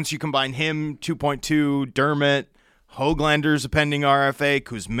 Once you combine him, 2.2, Dermott, Höglander's a pending RFA,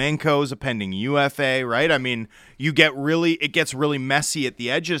 Kuzmenko's a pending UFA, right? I mean, it gets really messy at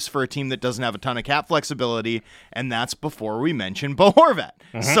the edges for a team that doesn't have a ton of cap flexibility, and that's before we mention Bo Horvat.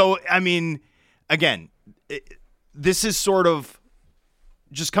 Mm-hmm. So, I mean, again, this is sort of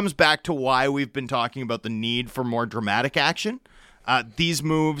just comes back to why we've been talking about the need for more dramatic action. These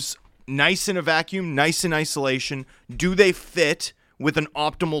moves, nice in a vacuum, nice in isolation. Do they fit with an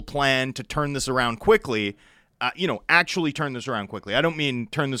optimal plan to turn this around quickly? Actually turn this around quickly. I don't mean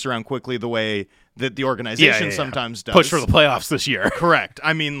turn this around quickly the way that the organization sometimes does. Push for the playoffs this year. Correct.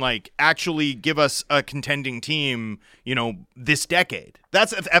 I mean, like, actually give us a contending team, this decade.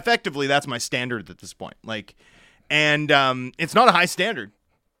 That's effectively, that's my standard at this point. Like, and it's not a high standard.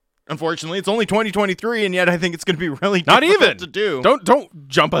 Unfortunately, it's only 2023, and yet I think it's going to be really not difficult even to do. Don't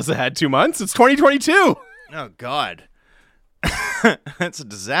jump us ahead 2 months. It's 2022. Oh God, that's a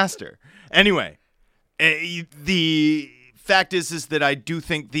disaster. Anyway. The fact is that I do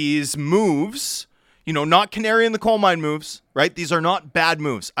think these moves, not canary in the coal mine moves, right? These are not bad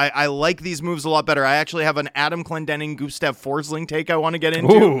moves. I like these moves a lot better. I actually have an Adam Clendening, Gustav Forsling take I want to get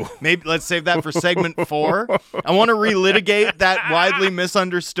into. Ooh. Maybe let's save that for segment 4. I want to relitigate that widely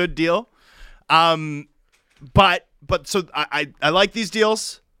misunderstood deal. But so I like these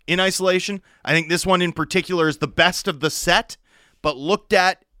deals in isolation. I think this one in particular is the best of the set, but looked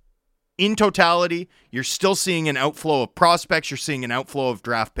at in totality, you're still seeing an outflow of prospects, you're seeing an outflow of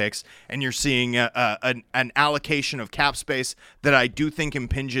draft picks, and you're seeing an allocation of cap space that I do think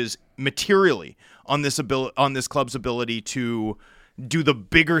impinges materially on this club's ability to do the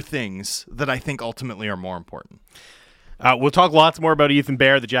bigger things that I think ultimately are more important. We'll talk lots more about Ethan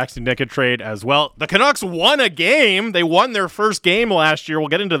Bear, the Jackson Nickett trade as well. The Canucks won a game. They won their first game last year. We'll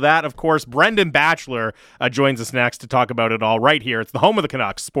get into that, of course. Brendan Batchelor joins us next to talk about it all right here. It's the home of the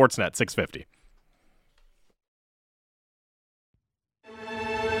Canucks, Sportsnet 650.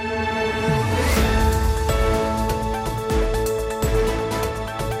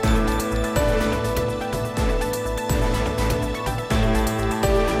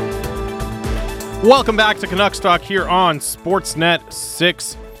 Welcome back to Canucks Talk here on Sportsnet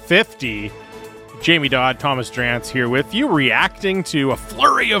 650. Jamie Dodd, Thomas Drance here with you, reacting to a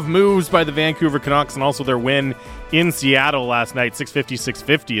flurry of moves by the Vancouver Canucks and also their win in Seattle last night.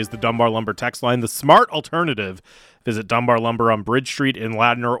 650-650 is the Dunbar Lumber text line, the smart alternative. Visit Dunbar Lumber on Bridge Street in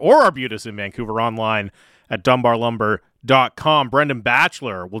Ladner or Arbutus in Vancouver online at dunbarlumber.com. Brendan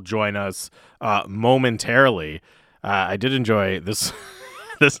Batchelor will join us momentarily. I did enjoy this.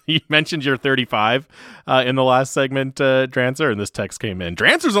 You mentioned you're 35 in the last segment, Drancer, and this text came in.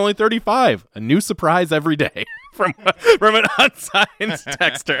 Drancer's only 35. A new surprise every day from an unsigned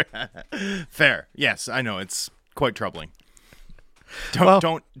texter. Fair. Yes, I know. It's quite troubling.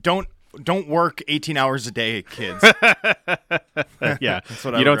 Don't work 18 hours a day, kids. Yeah, that's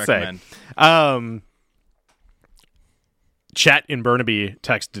what I would recommend. Say. Chet in Burnaby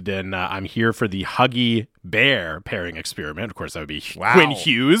texted in, I'm here for the Huggy Bear pairing experiment. Of course, that would be Quinn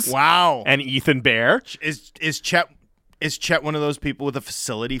Hughes and Ethan Bear. Is Chet one of those people with a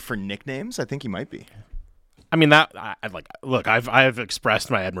facility for nicknames? I think he might be. I mean, I've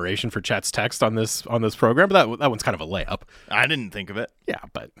expressed my admiration for Chet's text on this program, but that one's kind of a layup. I didn't think of it. Yeah,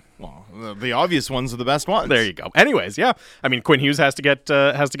 but the obvious ones are the best ones. There you go. Anyways, yeah, I mean, Quinn Hughes has to get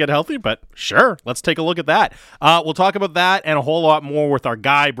healthy, but sure, let's take a look at that. We'll talk about that and a whole lot more with our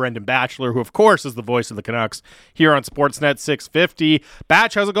guy Brendan Batchelor, who of course is the voice of the Canucks here on Sportsnet 650.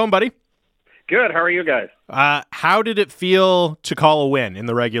 Batch, how's it going, buddy? Good. How are you guys? How did it feel to call a win in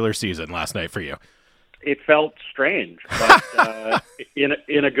the regular season last night for you? It felt strange, but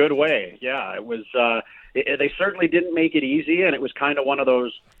in a good way. Yeah, it was. They certainly didn't make it easy, and it was kind of one of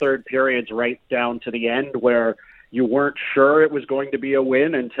those third periods right down to the end where you weren't sure it was going to be a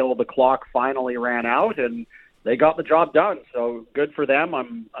win until the clock finally ran out, and they got the job done. So good for them.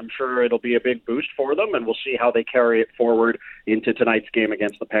 I'm sure it'll be a big boost for them, and we'll see how they carry it forward into tonight's game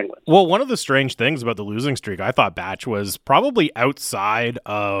against the Penguins. Well, one of the strange things about the losing streak, I thought, Batch, was probably outside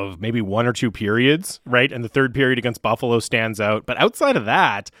of maybe one or two periods, right? And the third period against Buffalo stands out. But outside of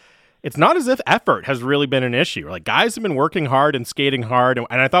that, it's not as if effort has really been an issue. Like, guys have been working hard and skating hard,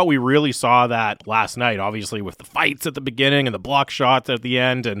 and I thought we really saw that last night, obviously, with the fights at the beginning and the block shots at the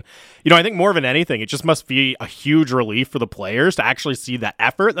end. And, I think more than anything, it just must be a huge relief for the players to actually see that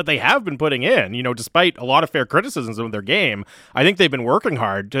effort that they have been putting in. Despite a lot of fair criticisms of their game, I think they've been working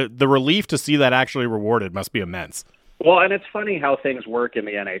hard. The relief to see that actually rewarded must be immense. Well, and it's funny how things work in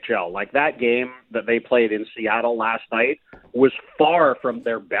the NHL. Like that game that they played in Seattle last night was far from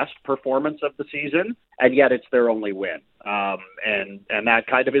their best performance of the season, and yet it's their only win. And that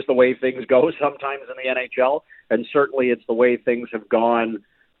kind of is the way things go sometimes in the NHL, and certainly it's the way things have gone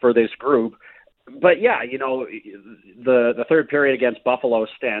for this group. But yeah, the third period against Buffalo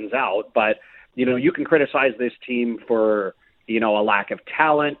stands out, but you can criticize this team for a lack of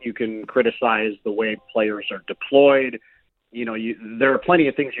talent. You can criticize the way players are deployed. There are plenty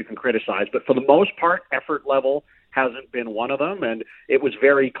of things you can criticize, but for the most part, effort level hasn't been one of them. And it was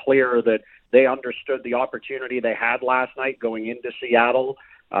very clear that they understood the opportunity they had last night going into Seattle,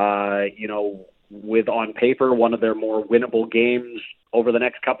 with on paper, one of their more winnable games over the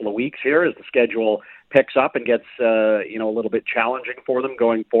next couple of weeks here as the schedule picks up and gets, a little bit challenging for them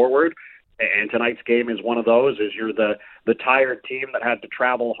going forward. And tonight's game is one of those, as you're the tired team that had to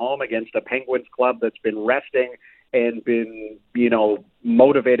travel home against a Penguins club that's been resting and been,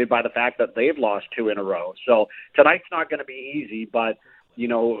 motivated by the fact that they've lost 2 in a row. So tonight's not going to be easy, but,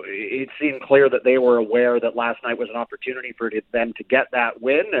 it seemed clear that they were aware that last night was an opportunity for them to get that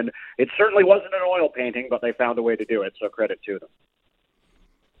win. And it certainly wasn't an oil painting, but they found a way to do it. So credit to them.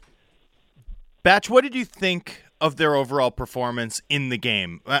 Batch, what did you think of their overall performance in the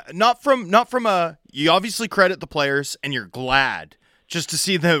game? You obviously credit the players, and you're glad just to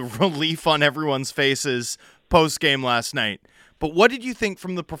see the relief on everyone's faces post-game last night. But what did you think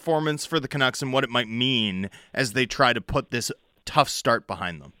from the performance for the Canucks and what it might mean as they try to put this tough start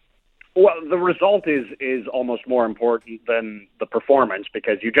behind them? Well, the result is almost more important than the performance,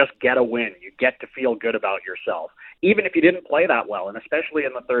 because you just get a win. You get to feel good about yourself, even if you didn't play that well. And especially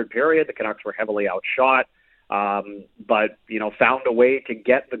in the third period, the Canucks were heavily outshot, but found a way to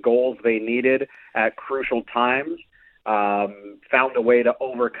get the goals they needed at crucial times, found a way to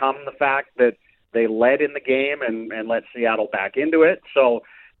overcome the fact that they led in the game and let Seattle back into it. So,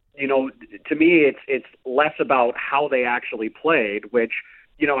 to me, it's less about how they actually played, which,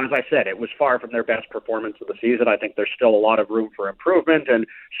 as I said, it was far from their best performance of the season. I think there's still a lot of room for improvement, and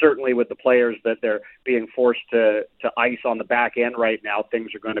certainly with the players that they're being forced to ice on the back end right now,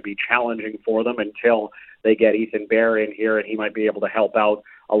 things are going to be challenging for them until they get Ethan Bear in here, and he might be able to help out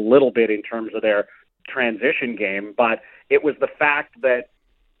a little bit in terms of their transition game. But it was the fact that,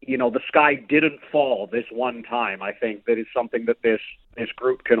 the sky didn't fall this one time. I think that is something that this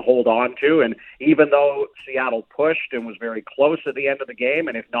group can hold on to. And even though Seattle pushed and was very close at the end of the game,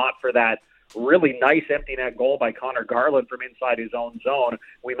 and if not for that really nice empty net goal by Connor Garland from inside his own zone,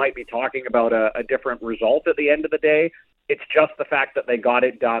 we might be talking about a different result at the end of the day. It's just the fact that they got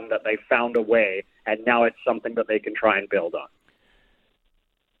it done, that they found a way, and now it's something that they can try and build on.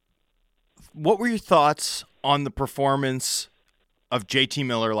 What were your thoughts on the performance of JT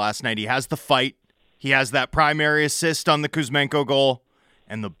Miller last night? He has the fight. He has that primary assist on the Kuzmenko goal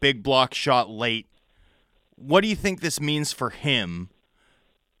and the big block shot late. What do you think this means for him,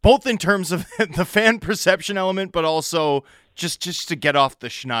 both in terms of the fan perception element, but also just to get off the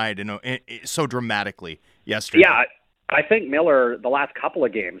schneid so dramatically yesterday? Yeah, I think Miller, the last couple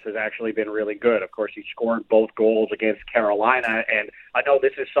of games, has actually been really good. Of course, he scored both goals against Carolina, and I know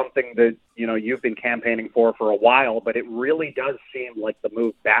this is something that, you've been campaigning for a while, but it really does seem like the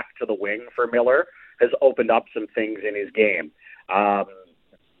move back to the wing for Miller has opened up some things in his game.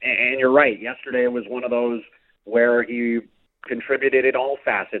 And you're right, yesterday was one of those where he contributed in all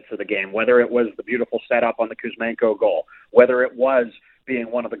facets of the game, whether it was the beautiful setup on the Kuzmenko goal, whether it was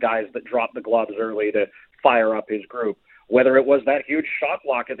being one of the guys that dropped the gloves early to fire up his group, whether it was that huge shot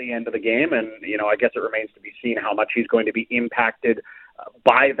block at the end of the game. And, I guess it remains to be seen how much he's going to be impacted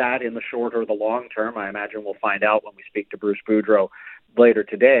by that in the short or the long term. I imagine we'll find out when we speak to Bruce Boudreau later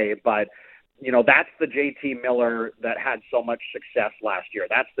today. But, that's the JT Miller that had so much success last year.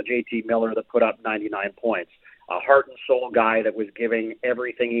 That's the JT Miller that put up 99 points. A heart and soul guy that was giving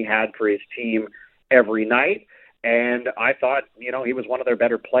everything he had for his team every night. And I thought, he was one of their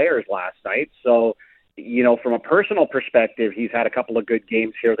better players last night. So, from a personal perspective, he's had a couple of good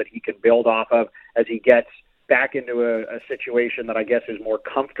games here that he can build off of as he gets back into a situation that I guess is more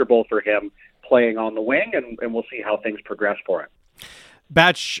comfortable for him playing on the wing, and we'll see how things progress for him.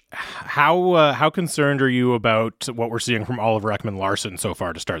 Batch, how concerned are you about what we're seeing from Oliver Ekman-Larsson so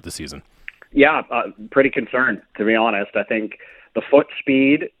far to start the season? Yeah, pretty concerned, to be honest. I think the foot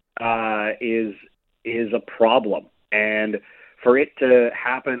speed is a problem, and for it to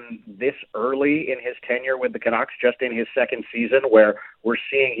happen this early in his tenure with the Canucks, just in his second season, where we're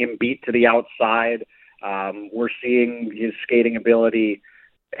seeing him beat to the outside, we're seeing his skating ability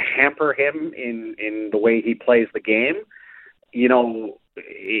hamper him in the way he plays the game.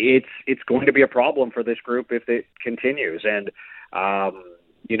 it's going to be a problem for this group if it continues. And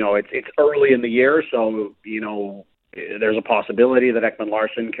it's early in the year, so there's a possibility that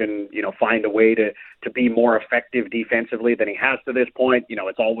Ekman-Larsson can find a way to be more effective defensively than he has to this point.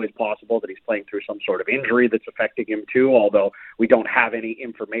 It's always possible that he's playing through some sort of injury that's affecting him too, although we don't have any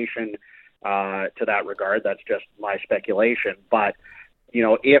information to that regard. That's just my speculation. But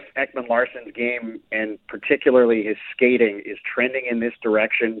if Ekman-Larsson's game, and particularly his skating, is trending in this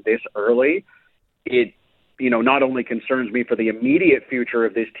direction this early, it not only concerns me for the immediate future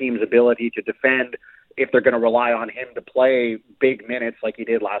of this team's ability to defend if they're going to rely on him to play big minutes like he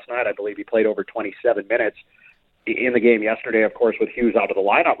did last night. I believe he played over 27 minutes in the game yesterday, of course, with Hughes out of the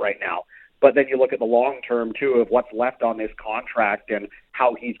lineup right now. But then you look at the long term, too, of what's left on this contract and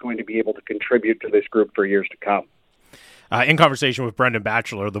how he's going to be able to contribute to this group for years to come. In conversation with Brendan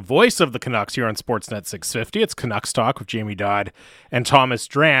Batchelor, the voice of the Canucks here on Sportsnet 650. It's Canucks Talk with Jamie Dodd and Thomas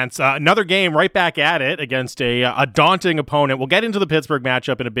Drance. Another game right back at it against a daunting opponent. We'll get into the Pittsburgh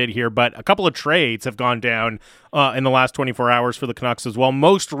matchup in a bit here, but a couple of trades have gone down in the last 24 hours for the Canucks as well.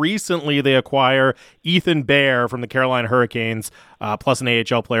 Most recently, they acquire Ethan Bear from the Carolina Hurricanes, plus an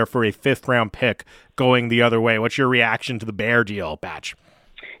AHL player for a 5th-round pick going the other way. What's your reaction to the Bear deal, Batch?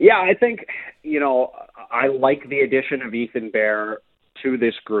 Yeah, I think, I like the addition of Ethan Bear to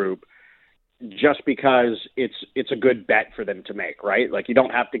this group just because it's a good bet for them to make, right? Like, you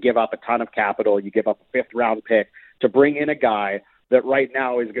don't have to give up a ton of capital. You give up a 5th-round pick to bring in a guy that right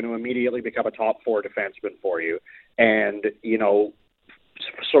now is going to immediately become a top 4 defenseman for you and,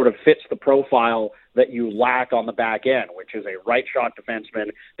 sort of fits the profile that you lack on the back end, which is a right-shot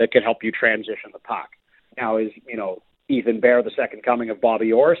defenseman that can help you transition the puck. Now, Ethan Bear the second coming of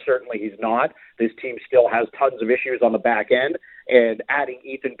Bobby Orr? Certainly he's not. This team still has tons of issues on the back end, and adding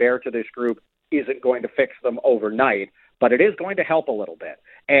Ethan Bear to this group isn't going to fix them overnight, but it is going to help a little bit.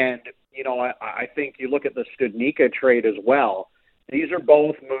 And, I think you look at the Studnicka trade as well. These are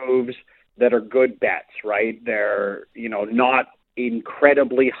both moves that are good bets, right? They're, not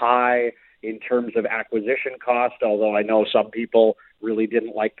incredibly high in terms of acquisition cost, although I know some people really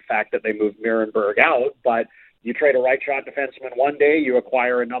didn't like the fact that they moved Mirenberg out, but you trade a right-shot defenseman one day, you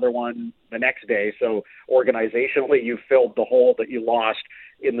acquire another one the next day. So organizationally, you filled the hole that you lost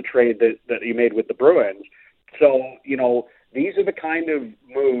in the trade that you made with the Bruins. So, these are the kind of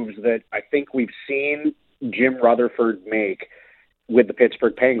moves that I think we've seen Jim Rutherford make with the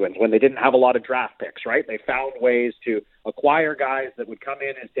Pittsburgh Penguins when they didn't have a lot of draft picks, right? They found ways to acquire guys that would come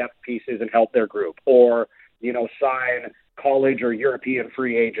in as depth pieces and help their group, or, sign college or European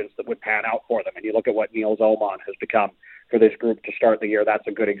free agents that would pan out for them. And you look at what Niels Oman has become for this group to start the year. That's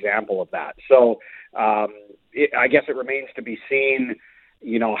a good example of that. So I guess it remains to be seen,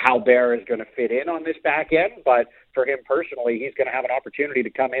 how Bear is going to fit in on this back end. But for him personally, he's going to have an opportunity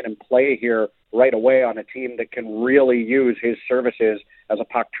to come in and play here right away on a team that can really use his services as a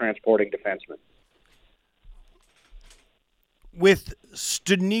puck transporting defenseman. With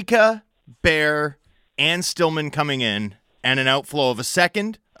Studnicka, Bear, and Stillman coming in, and an outflow of a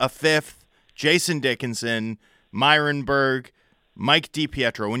 2nd, a 5th, Jason Dickinson, Myrenberg, Mike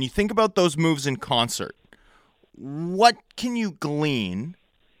DiPietro. When you think about those moves in concert, what can you glean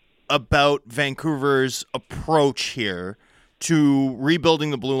about Vancouver's approach here to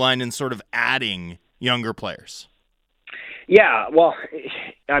rebuilding the blue line and sort of adding younger players? Yeah, well,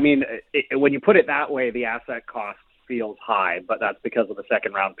 when you put it that way, the asset cost feels high, but that's because of the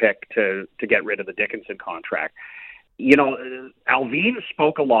 2nd-round pick to get rid of the Dickinson contract. Allvin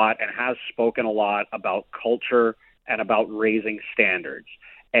spoke a lot and has spoken a lot about culture and about raising standards.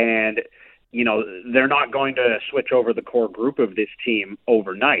 And, they're not going to switch over the core group of this team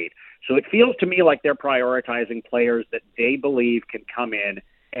overnight. So it feels to me like they're prioritizing players that they believe can come in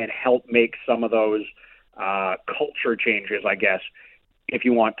and help make some of those culture changes, I guess, if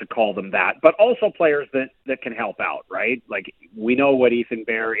you want to call them that, but also players that can help out, right? Like, we know what Ethan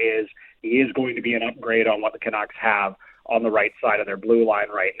Bear is. He is going to be an upgrade on what the Canucks have on the right side of their blue line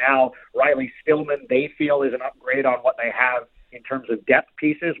right now. Riley Stillman, they feel, is an upgrade on what they have in terms of depth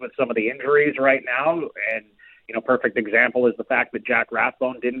pieces with some of the injuries right now. And, perfect example is the fact that Jack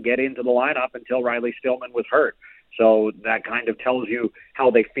Rathbone didn't get into the lineup until Riley Stillman was hurt. So that kind of tells you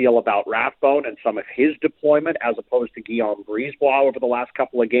how they feel about Rathbone and some of his deployment as opposed to Guillaume Brisebois over the last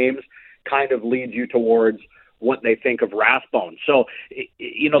couple of games kind of leads you towards what they think of Rathbone. So,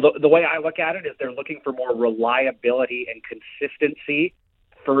 the way I look at it is they're looking for more reliability and consistency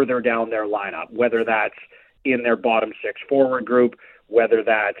further down their lineup, whether that's in their bottom 6 forward group, whether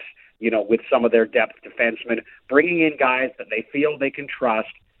that's, with some of their depth defensemen, bringing in guys that they feel they can trust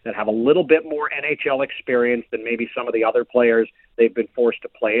that have a little bit more NHL experience than maybe some of the other players they've been forced to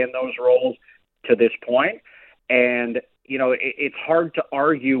play in those roles to this point. And, it's hard to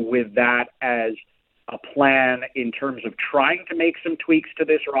argue with that as a plan in terms of trying to make some tweaks to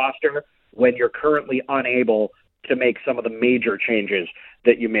this roster when you're currently unable to make some of the major changes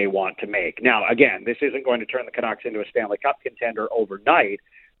that you may want to make. Now, again, this isn't going to turn the Canucks into a Stanley Cup contender overnight,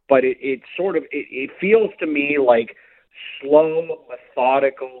 but it feels to me like slow,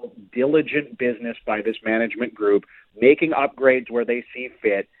 methodical, diligent business by this management group, making upgrades where they see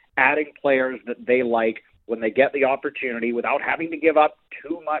fit, adding players that they like when they get the opportunity without having to give up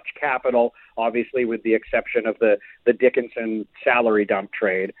too much capital, obviously with the exception of the Dickinson salary dump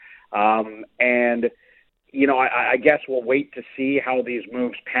trade. I guess we'll wait to see how these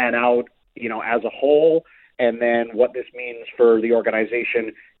moves pan out, as a whole, and then what this means for the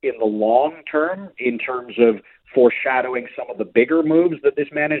organization in the long term in terms of foreshadowing some of the bigger moves that this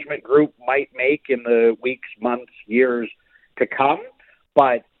management group might make in the weeks, months, years to come.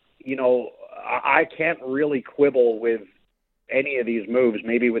 But, I can't really quibble with any of these moves,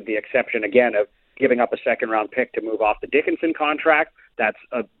 maybe with the exception, again, of giving up a second-round pick to move off the Dickinson contract. That's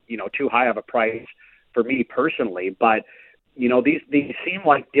too high of a price for me personally. But, these seem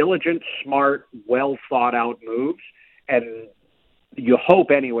like diligent, smart, well-thought-out moves. And you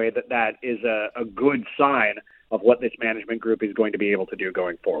hope, anyway, that is a good sign of what this management group is going to be able to do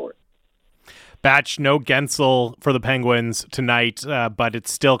going forward. Batch, no Gensel for the Penguins tonight, but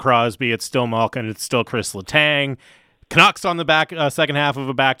it's still Crosby, it's still Malkin, it's still Chris Letang. Canucks on the second half of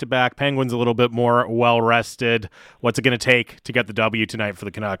a back-to-back. Penguins a little bit more well-rested. What's it going to take to get the W tonight for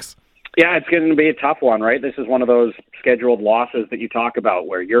the Canucks? Yeah, it's going to be a tough one, right? This is one of those scheduled losses that you talk about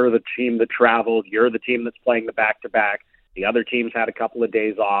where you're the team that traveled, you're the team that's playing the back-to-back. The other teams had a couple of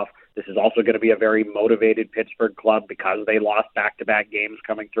days off. This is also going to be a very motivated Pittsburgh club because they lost back-to-back games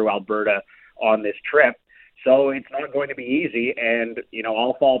coming through Alberta on this trip. So it's not going to be easy. And,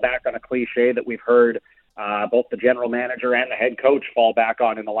 I'll fall back on a cliche that we've heard both the general manager and the head coach fall back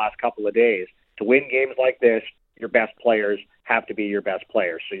on in the last couple of days. To win games like this, your best players have to be your best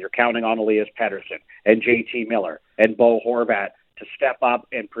players. So you're counting on Elias Pettersson and JT Miller and Bo Horvat to step up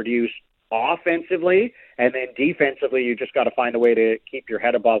and produce offensively, and then defensively, you just got to find a way to keep your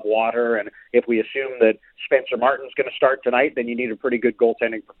head above water. And if we assume that Spencer Martin's going to start tonight, then you need a pretty good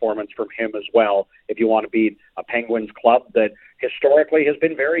goaltending performance from him as well if you want to beat a Penguins club that historically has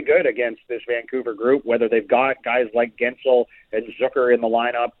been very good against this Vancouver group, whether they've got guys like Gensel and Zucker in the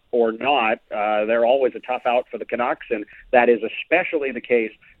lineup or not. They're always a tough out for the Canucks, and that is especially the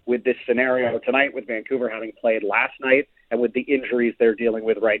case with this scenario tonight with Vancouver having played last night and with the injuries they're dealing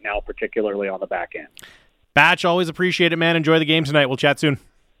with right now, particularly on the back end. Batch, always appreciate it, man. Enjoy the game tonight. We'll chat soon.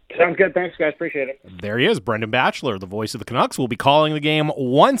 Sounds good. Thanks, guys. Appreciate it. There he is, Brendan Batchelor, the voice of the Canucks. Will be calling the game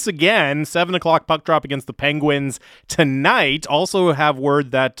once again. 7 o'clock puck drop against the Penguins tonight. Also have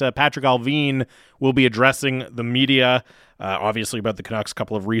word that Patrick Allvin will be addressing the media, obviously about the Canucks'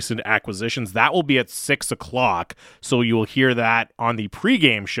 couple of recent acquisitions. That will be at 6 o'clock, so you will hear that on the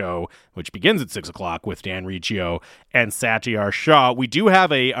pregame show, which begins at 6 o'clock with Dan Riccio and Satyar Shah. We do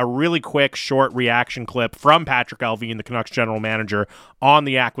have a really quick, short reaction clip from Patrick Allvin, the Canucks general manager, on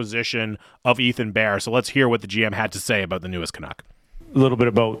the acquisition of Ethan Bear. So let's hear what the GM had to say about the newest Canuck. A little bit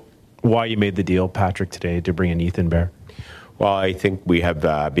about why you made the deal, Patrick, today to bring in Ethan Bear. Well, I think we have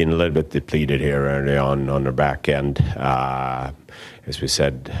been a little bit depleted here early on our back end. As we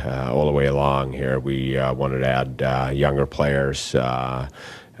said all the way along here, we wanted to add younger players.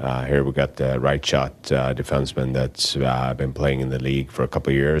 Here we got the right shot defenseman that's been playing in the league for a couple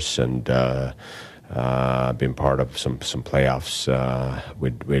of years and been part of some playoffs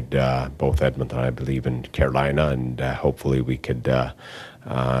with both Edmonton, I believe, and Carolina, and hopefully we could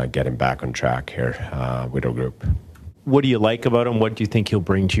get him back on track here with our group. What do you like about him? What do you think he'll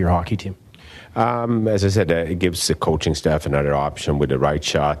bring to your hockey team? As I said, it gives the coaching staff another option with the right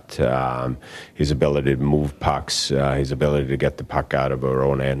shot, his ability to move pucks, his ability to get the puck out of our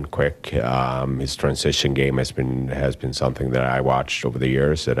own end quick. His transition game has been something that I watched over the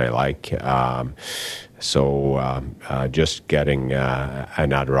years that I like. So just getting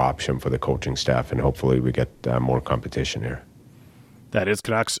another option for the coaching staff, and hopefully we get more competition here. That is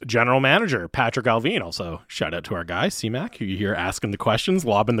Canucks general manager Patrick Allvin. Also, shout out to our guy, C-Mac, who you hear asking the questions,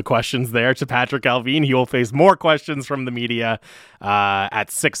 lobbing the questions there to Patrick Allvin. He will face more questions from the media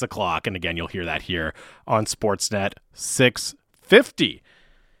at 6 o'clock. And again, you'll hear that here on Sportsnet 650.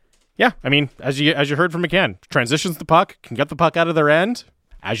 Yeah, I mean, as you heard from McCann, transitions the puck, can get the puck out of their end.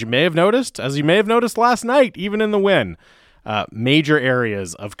 As you may have noticed last night, even in the win. major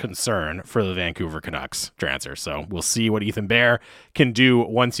areas of concern for the Vancouver Canucks, Drancer. So we'll see what Ethan Bear can do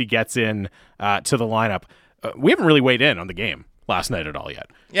once he gets in to the lineup. We haven't really weighed in on the game last night at all yet.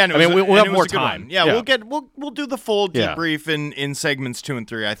 Yeah, I mean, we'll have more time. Yeah, we'll do the full debrief in segments 2 and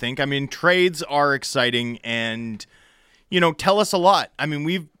 3. I think. I mean, trades are exciting and tell us a lot. I mean,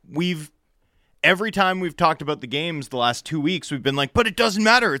 we've every time we've talked about the games the last 2 weeks, we've been like, but it doesn't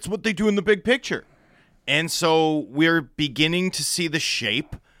matter. It's what they do in the big picture. And so we're beginning to see the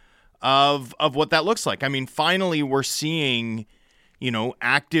shape of what that looks like. I mean, finally we're seeing, the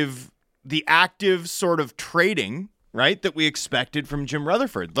active sort of trading, right, that we expected from Jim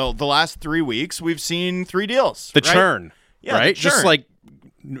Rutherford. The last 3 weeks, we've seen 3 deals. The churn, right? Just like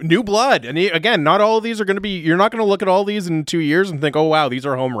new blood. And again, not all of these are going to be, you're not going to look at all these in 2 years and think, oh, wow, these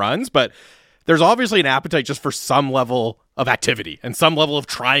are home runs. But there's obviously an appetite just for some level of activity and some level of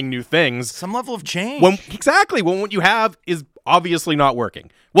trying new things. Some level of change. When what you have is obviously not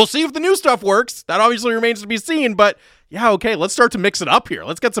working. We'll see if the new stuff works. That obviously remains to be seen. But yeah, okay, let's start to mix it up here.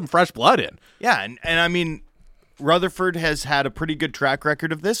 Let's get some fresh blood in. Yeah, and I mean, Rutherford has had a pretty good track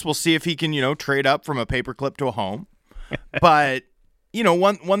record of this. We'll see if he can, trade up from a paperclip to a home. But,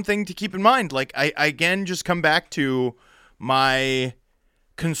 one thing to keep in mind, like I again just come back to my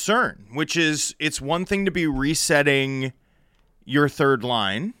concern, which is it's one thing to be resetting your third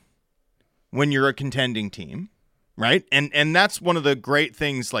line when you're a contending team, right? And that's one of the great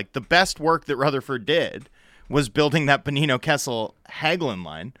things, like the best work that Rutherford did was building that Bonino, Kessel, Hagelin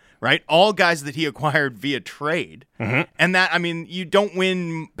line, right? All guys that he acquired via trade. Mm-hmm. And that, I mean, you don't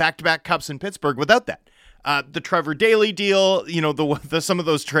win back-to-back cups in Pittsburgh without that. The Trevor Daley deal, the some of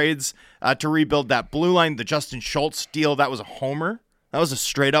those trades to rebuild that blue line, the Justin Schultz deal, that was a homer. That was a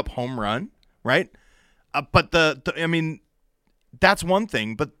straight-up home run, right? But I mean, that's one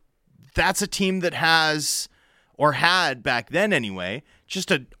thing, but that's a team that has, or had back then anyway, just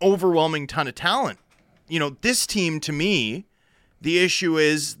an overwhelming ton of talent. This team, to me, the issue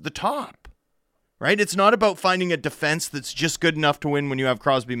is the top, right? It's not about finding a defense that's just good enough to win when you have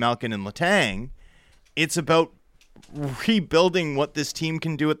Crosby, Malkin, and Letang. It's about rebuilding what this team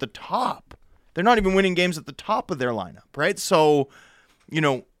can do at the top. They're not even winning games at the top of their lineup, right? So,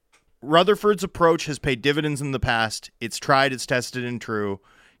 Rutherford's approach has paid dividends in the past. It's tried, it's tested and true.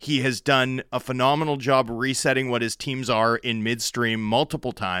 He has done a phenomenal job resetting what his teams are in midstream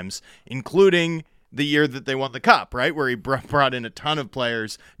multiple times, including the year that they won the Cup, right? Where he brought in a ton of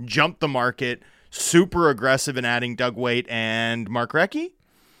players, jumped the market, super aggressive in adding Doug Weight and Mark Recchi.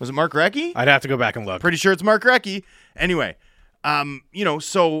 Was it Mark Recchi? I'd have to go back and look. Pretty sure it's Mark Recchi. Anyway,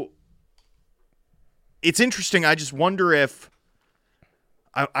 so it's interesting. I just wonder if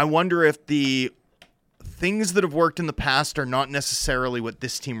I wonder if the things that have worked in the past are not necessarily what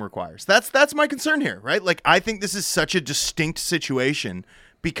this team requires. That's my concern here, right? Like, I think this is such a distinct situation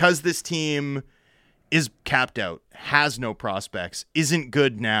because this team is capped out, has no prospects, isn't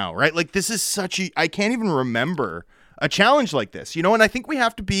good now, right? Like, this is I can't even remember a challenge like this, and I think we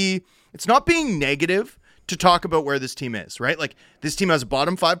have to be, it's not being negative to talk about where this team is, right? Like, this team has a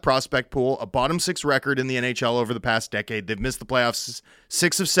bottom 5 prospect pool, a bottom 6 record in the NHL over the past decade. They've missed the playoffs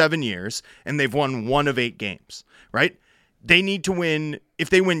 6 of 7 years, and they've won 1 of 8 games, right? They need to win, if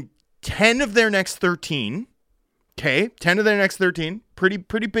they win 10 of their next 13, okay, 10 of their next 13, pretty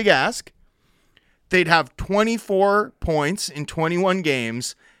big ask. They'd have 24 points in 21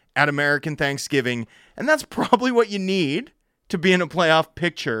 games at American Thanksgiving, and that's probably what you need to be in a playoff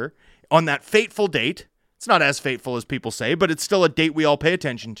picture on that fateful date. It's not as fateful as people say, but it's still a date we all pay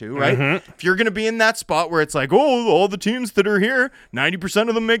attention to, right? Mm-hmm. If you're going to be in that spot where it's like, oh, all the teams that are here, 90%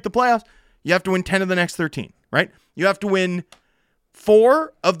 of them make the playoffs, you have to win 10 of the next 13, right? You have to win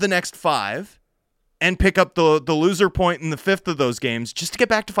 4 of the next 5 and pick up the loser point in the 5th of those games just to get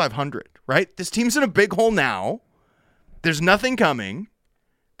back to 500, right? This team's in a big hole now. There's nothing coming.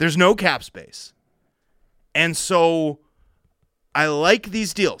 There's no cap space. And so I like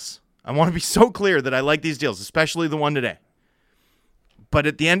these deals. I want to be so clear that I like these deals, especially the one today. But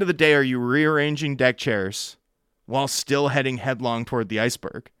at the end of the day, are you rearranging deck chairs while still heading headlong toward the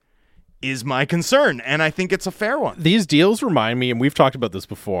iceberg? Is my concern, and I think it's a fair one. These deals remind me, and we've talked about this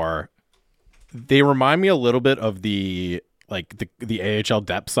before, they remind me a little bit of the AHL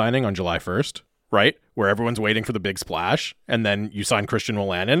depth signing on July 1st, right? Where everyone's waiting for the big splash, and then you sign Christian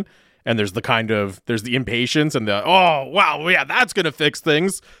Wolanin, and there's the impatience and the, oh, wow, yeah, that's going to fix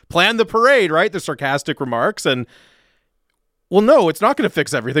things. Plan the parade, right? The sarcastic remarks. And, well, no, it's not going to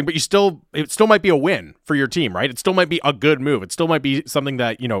fix everything, but it still might be a win for your team, right? It still might be a good move. It still might be something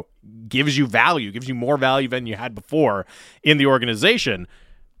that, gives you value, gives you more value than you had before in the organization.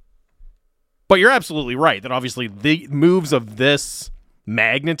 But you're absolutely right that obviously the moves of this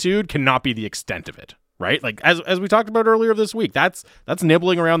magnitude cannot be the extent of it, right? Like as we talked about earlier this week, that's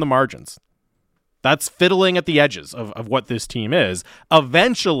nibbling around the margins. That's fiddling at the edges of what this team is.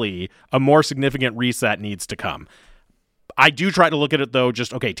 Eventually, a more significant reset needs to come. I do try to look at it, though,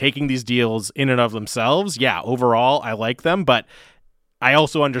 just, okay, taking these deals in and of themselves, yeah, overall, I like them, but I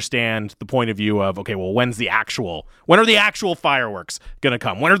also understand the point of view of, okay, well, when are the actual fireworks going to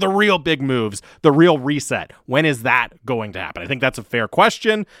come? When are the real big moves, the real reset? When is that going to happen? I think that's a fair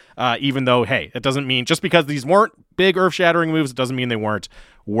question, even though, hey, it doesn't mean, just because these weren't big earth-shattering moves, it doesn't mean they weren't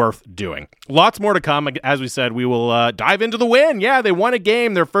worth doing. Lots more to come. As we said, we will dive into the win. Yeah, they won a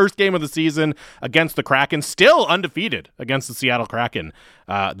game, their first game of the season against the Kraken, still undefeated against the Seattle Kraken,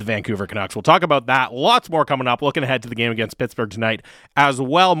 the Vancouver Canucks. We'll talk about that. Lots more coming up. Looking ahead to the game against Pittsburgh tonight as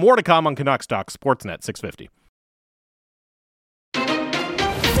well. More to come on Canucks Talk, Sportsnet 650.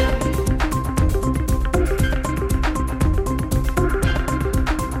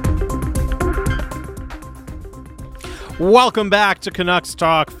 Welcome back to Canucks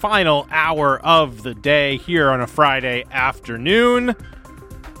Talk, final hour of the day here on a Friday afternoon.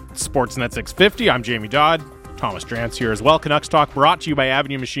 Sportsnet 650, I'm Jamie Dodd. Thomas Drance here as well. Canucks Talk brought to you by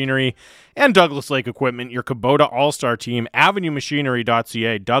Avenue Machinery and Douglas Lake Equipment, your Kubota All-Star team,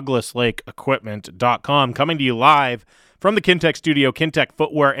 avenuemachinery.ca, douglaslakeequipment.com, coming to you live from the Kintec studio. Kintec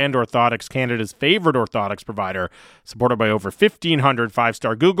Footwear and Orthotics, Canada's favorite orthotics provider, supported by over 1,500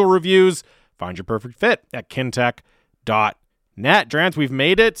 five-star Google reviews. Find your perfect fit at kintec.net. Drance, we've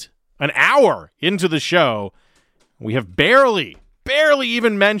made it an hour into the show. We have barely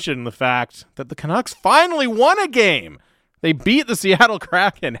even mentioned the fact that the Canucks finally won a game. They beat the Seattle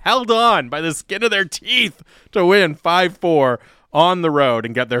Kraken, held on by the skin of their teeth to win 5-4 on the road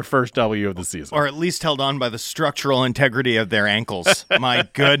and get their first W of the season. Or at least held on by the structural integrity of their ankles. My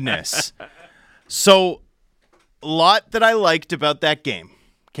goodness. So, a lot that I liked about that game.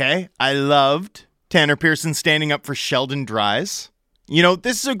 Okay? I loved Tanner Pearson standing up for Sheldon Dries. You know,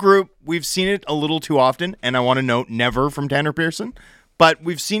 this is a group, we've seen it a little too often, and I want to note never from Tanner Pearson, but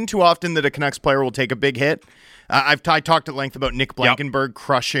we've seen too often that a Canucks player will take a big hit. I talked at length about Nick Blankenberg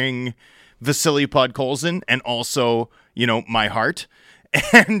crushing Vasily Podkolzin and also, you know, my heart.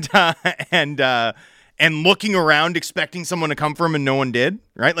 And looking around expecting someone to come for him and no one did,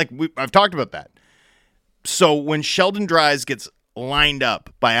 right? Like, I've talked about that. So when Sheldon Dries gets lined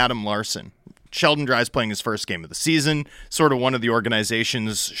up by Adam Larson, Sheldon Dries playing his first game of the season, sort of one of the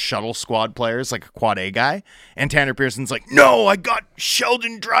organization's shuttle squad players, like a quad A guy. And Tanner Pearson's like, no, I got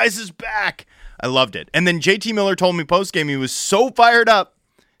Sheldon Dries' back. I loved it. And then JT Miller told me post-game he was so fired up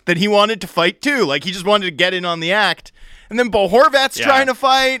that he wanted to fight too. Like, he just wanted to get in on the act. And then Bo Horvat's trying to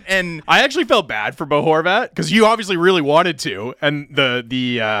fight, and I actually felt bad for Bo Horvat because you obviously really wanted to, and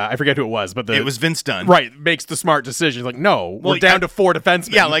the I forget who it was, but it was Vince Dunn, right? Makes the smart decision. Like, no, we're down to 4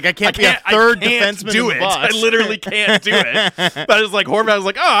 defensemen. Yeah, like I can't be a third defenseman. Do it. I literally can't do it. But it was like Horvat was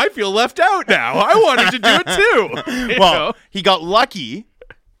like, oh, I feel left out now. I wanted to do it too. Well, he got lucky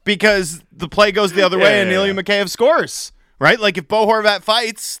because the play goes the other way, and Ilya Mikheyev scores. Right, like if Bo Horvat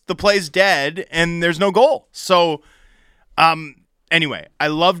fights, the play's dead, and there's no goal. So. Anyway, I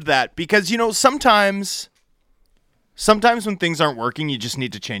loved that because, you know, sometimes when things aren't working, you just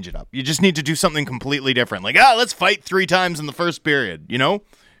need to change it up. You just need to do something completely different. Like, let's fight 3 times in the first period, you know?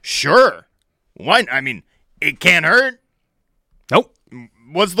 Sure. Why? I mean, it can't hurt. Nope.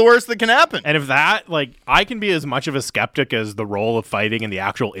 What's the worst that can happen? And if that, like, I can be as much of a skeptic as the role of fighting and the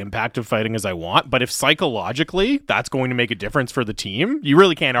actual impact of fighting as I want, but if psychologically that's going to make a difference for the team, you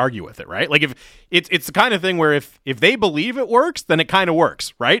really can't argue with it, right? Like, if it's the kind of thing where if they believe it works, then it kind of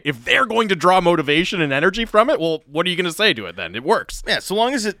works, right? If they're going to draw motivation and energy from it, well, what are you going to say to it then? It works. Yeah, so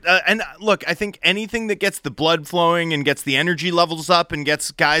long as it, and look, I think anything that gets the blood flowing and gets the energy levels up and gets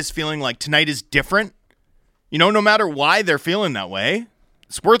guys feeling like tonight is different, you know, no matter why they're feeling that way,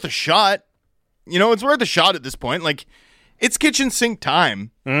 it's worth a shot. You know, it's worth a shot at this point. Like, it's kitchen sink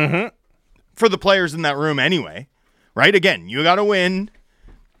time for the players in that room anyway, right? Again, you got to win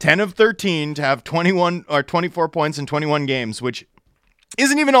 10 of 13 to have 21 or 24 points in 21 games, which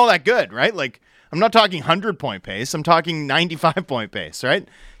isn't even all that good, right? Like, I'm not talking 100-point pace. I'm talking 95-point pace, right?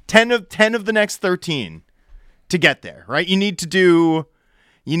 10 of the next 13 to get there, right? You need to do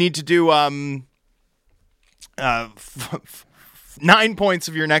 9 points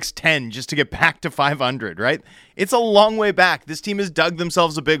of your next 10 just to get back to 500, right? It's a long way back. This team has dug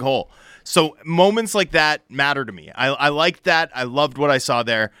themselves a big hole. So moments like that matter to me. I liked that. I loved what I saw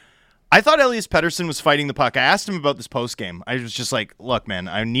there. I thought Elias Pettersson was fighting the puck. I asked him about this postgame. I was just like, look, man,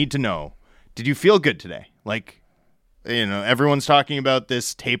 I need to know. Did you feel good today? Like, Everyone's talking about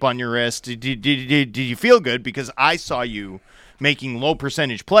this tape on your wrist. Did you feel good? Because I saw you making low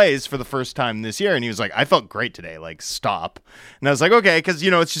percentage plays for the first time this year. And he was like, I felt great today. Like, stop. And I was like, okay, because,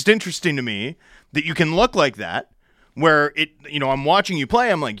 it's just interesting to me that you can look like that where I'm watching you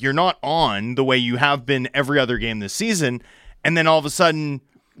play. I'm like, you're not on the way you have been every other game this season. And then all of a sudden,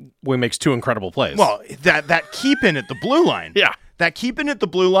 Wing makes 2 incredible plays. Well, that keep in at the blue line. Yeah. That keep in at the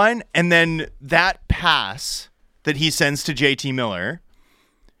blue line, and then that pass that he sends to JT Miller,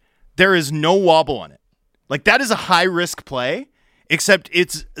 there is no wobble on it. Like, that is a high-risk play, except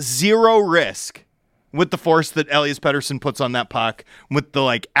it's zero risk with the force that Elias Pettersson puts on that puck, with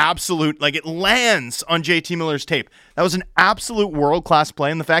the, absolute, it lands on JT Miller's tape. That was an absolute world-class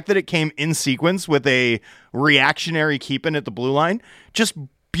play, and the fact that it came in sequence with a reactionary keep-in at the blue line, just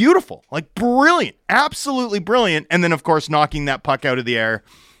beautiful, brilliant, absolutely brilliant. And then, of course, knocking that puck out of the air,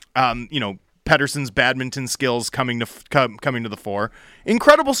 Pettersson's badminton skills coming to the fore.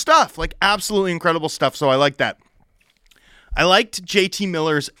 Incredible stuff, absolutely incredible stuff. So I like that. I liked JT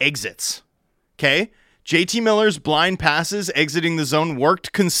Miller's exits. Okay? JT Miller's blind passes exiting the zone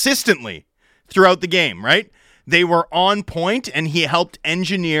worked consistently throughout the game, right? They were on point, and he helped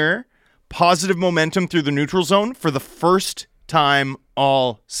engineer positive momentum through the neutral zone for the first time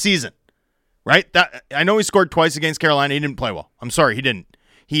all season, right? That I know he scored twice against Carolina. He didn't play well. I'm sorry, he didn't.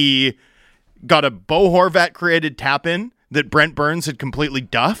 He got a Bo Horvat created tap in that Brent Burns had completely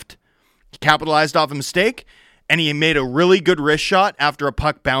duffed. He capitalized off a mistake, and he made a really good wrist shot after a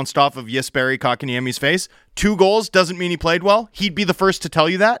puck bounced off of Jesperi Kotkaniemi's face. 2 goals doesn't mean he played well. He'd be the first to tell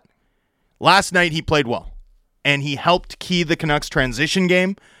you that. Last night he played well, and he helped key the Canucks transition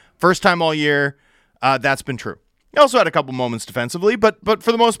game. First time all year, that's been true. He also had a couple moments defensively, but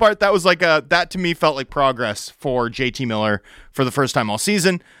for the most part, that was that to me felt like progress for JT Miller for the first time all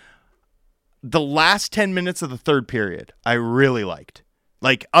season. The last 10 minutes of the third period, I really liked.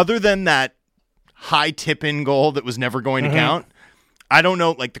 Other than that high tip-in goal that was never going to count, I don't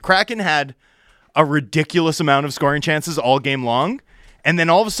know. The Kraken had a ridiculous amount of scoring chances all game long. And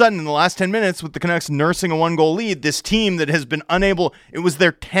then all of a sudden, in the last 10 minutes, with the Canucks nursing a 1-goal lead, this team that has been unable, it was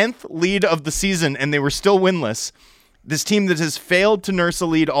their 10th lead of the season, and they were still winless. This team that has failed to nurse a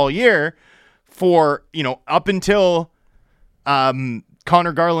lead all year for, up until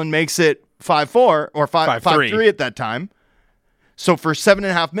Connor Garland makes it 5-4 or 5-3 at that time. So for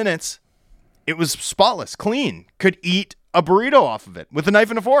 7.5 minutes, it was spotless, clean, could eat a burrito off of it with a knife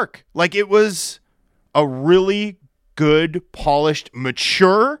and a fork. It was a really good, polished,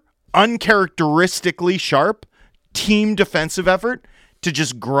 mature, uncharacteristically sharp team defensive effort to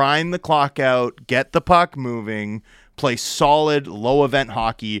just grind the clock out, get the puck moving, play solid, low-event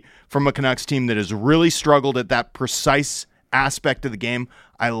hockey from a Canucks team that has really struggled at that precise aspect of the game.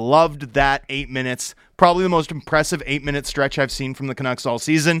 I loved that 8 minutes. Probably the most impressive 8-minute stretch I've seen from the Canucks all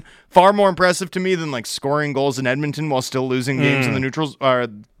season. Far more impressive to me than scoring goals in Edmonton while still losing games in the neutrals,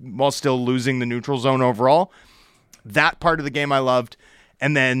 while still losing the neutral zone overall. That part of the game I loved.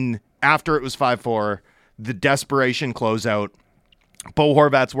 And then after it was 5-4, the desperation closeout, Bo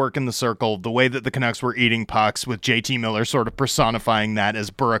Horvat's work in the circle, the way that the Canucks were eating pucks with JT Miller sort of personifying that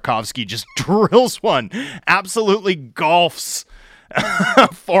as Burakovsky just drills one, absolutely golfs a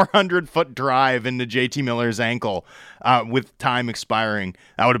 400-foot drive into JT Miller's ankle with time expiring.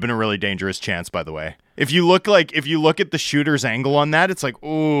 That would have been a really dangerous chance, by the way. If you look at the shooter's angle on that, it's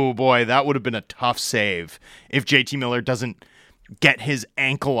oh boy, that would have been a tough save if JT Miller doesn't get his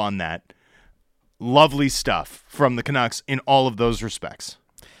ankle on that. Lovely stuff from the Canucks in all of those respects.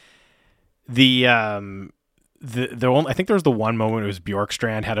 I think there was the one moment it was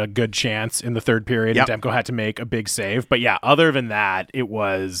Bjorkstrand had a good chance in the third period and Demko had to make a big save. But yeah, other than that, there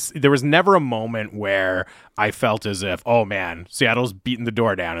was never a moment where I felt as if, oh man, Seattle's beating the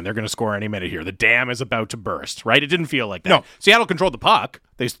door down and they're going to score any minute here. The dam is about to burst, right? It didn't feel like that. No. Seattle controlled the puck.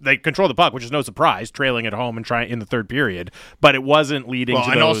 They controlled the puck, which is no surprise, trailing at home and trying in the third period. But it wasn't leading to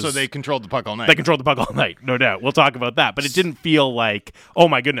those. And also they controlled the puck all night. They controlled the puck all night, no doubt. We'll talk about that. But it didn't feel like, oh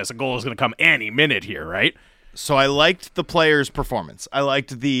my goodness, a goal is going to come any minute here, right? So I liked the players' performance. I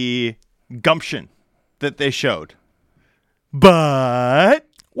liked the gumption that they showed. But...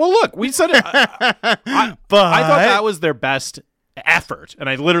 Well, look, we said it. I thought that was their best effort, and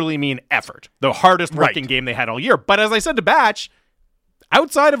I literally mean effort. The hardest working game they had all year. But as I said to Batch,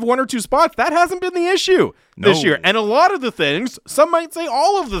 outside of one or two spots, that hasn't been the issue this year. And a lot of the things, some might say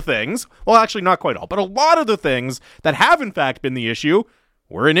all of the things, well, actually not quite all, but a lot of the things that have in fact been the issue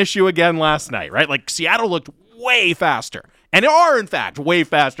were an issue again last night, right? Seattle looked way faster, and are in fact way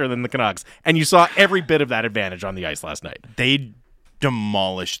faster than the Canucks, and you saw every bit of that advantage on the ice last night. They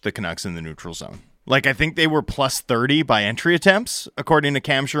demolished the Canucks in the neutral zone. Like, I think they were plus 30 by entry attempts, according to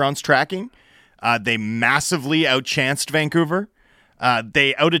Cam Charron's tracking. They massively outchanced Vancouver.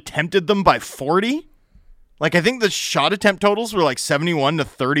 They out-attempted them by 40. Like, I think the shot attempt totals were like 71 to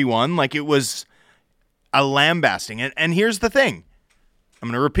 31. Like, it was a lambasting. And here's the thing. I'm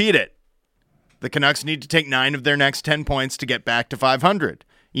going to repeat it. The Canucks need to take 9 of their next 10 points to get back to 500.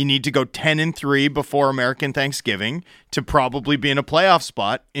 You need to go 10-3 before American Thanksgiving to probably be in a playoff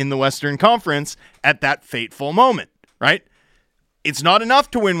spot in the Western Conference at that fateful moment, right? It's not enough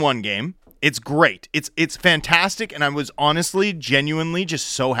to win one game. It's great. It's fantastic, and I was honestly, genuinely just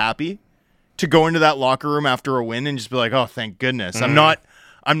so happy to go into that locker room after a win and just be like, oh, thank goodness. I'm not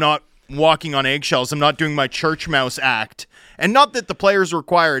walking on eggshells. I'm not doing my church mouse act. And not that the players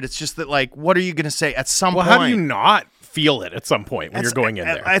require it. It's just that, like, what are you going to say at some point? Well, how do you not feel it at some point when you're going in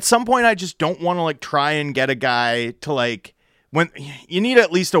there? At some point, I just don't want to, like, try and get a guy to, like, when you need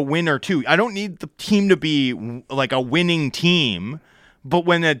at least a win or two. I don't need the team to be, like, a winning team. But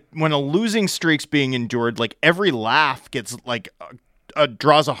when a losing streak's being endured, like, every laugh gets, like,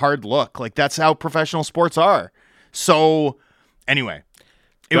 draws a hard look. Like, that's how professional sports are. So, anyway.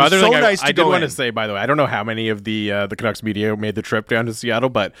 It was so nice to I go did want in. to say, by the way, I don't know how many of the Canucks media made the trip down to Seattle,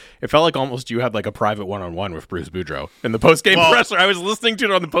 but it felt like almost you had like a private one-on-one with Bruce Boudreau in the post-game presser. I was listening to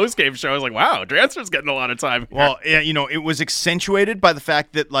it on the post-game show. I was like, wow, Drancer's getting a lot of time here. Well, yeah, you know, it was accentuated by the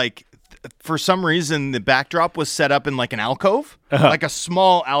fact that, like, for some reason, the backdrop was set up in like an alcove, like a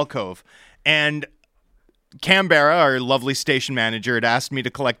small alcove. And Canberra, our lovely station manager, had asked me to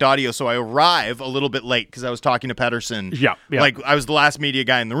collect audio, so I arrive a little bit late because I was talking to Pedersen. Yeah. Like, I was the last media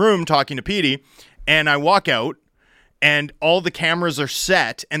guy in the room talking to Petey, and I walk out, and all the cameras are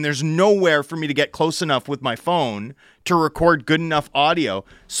set, and there's nowhere for me to get close enough with my phone to record good enough audio,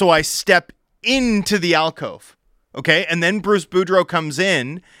 so I step into the alcove, okay? And then Bruce Boudreau comes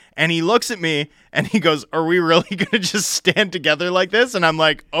in, and he looks at me, and he goes, are we really going to just stand together like this? And I'm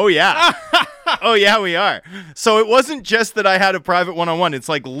like, oh, yeah. Oh, yeah, we are. So it wasn't just that I had a private one-on-one. It's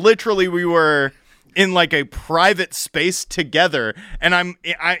like literally we were in like a private space together. And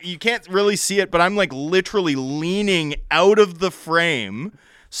you can't really see it, but I'm like literally leaning out of the frame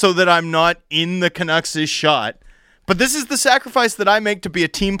so that I'm not in the Canucks' shot. But this is the sacrifice that I make to be a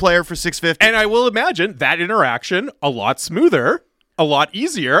team player for 650. And I will imagine that interaction a lot smoother, a lot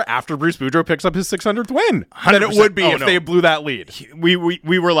easier after Bruce Boudreau picks up his 600th win than it would be if they blew that lead. We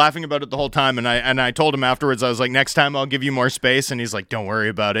were laughing about it the whole time, and I told him afterwards, I was like, next time I'll give you more space, and he's like, don't worry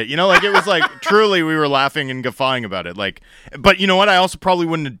about it. You know, like, it was like, truly we were laughing and guffawing about it. Like, but you know what? I also probably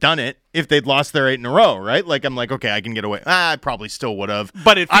wouldn't have done it if they'd lost their 8 in a row, right? Like, I'm like, okay, I can get away. I probably still would have.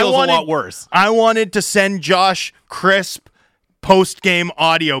 But it feels a lot worse. I wanted to send Josh crisp post-game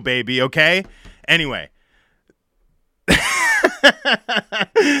audio, baby, okay? Anyway.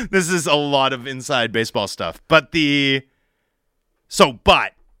 This is a lot of inside baseball stuff. But here's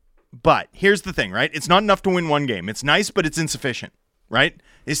the thing, right? It's not enough to win one game. It's nice, but it's insufficient, right?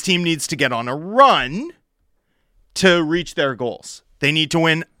 This team needs to get on a run to reach their goals. They need to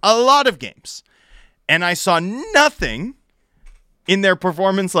win a lot of games. And I saw nothing in their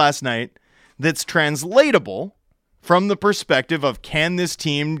performance last night that's translatable from the perspective of, can this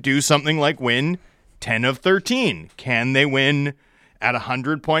team do something like win 10 of 13? Can they win at a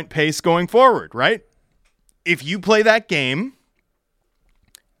 100-point pace going forward, right? If you play that game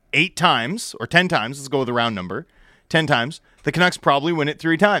 8 times, or 10 times, let's go with a round number, 10 times, the Canucks probably win it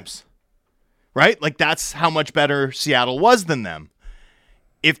 3 times, right? Like, that's how much better Seattle was than them.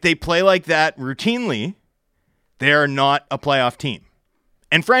 If they play like that routinely, they are not a playoff team.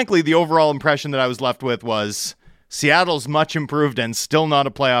 And frankly, the overall impression that I was left with was Seattle's much improved and still not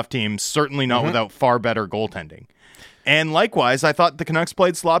a playoff team, certainly not without far better goaltending. And likewise, I thought the Canucks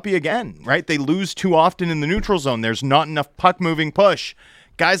played sloppy again, right? They lose too often in the neutral zone. There's not enough puck-moving push.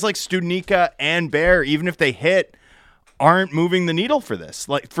 Guys like Studnicka and Bear, even if they hit, aren't moving the needle for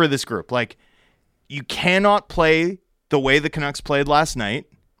this group. Like, you cannot play the way the Canucks played last night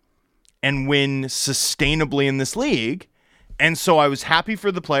and win sustainably in this league. And so I was happy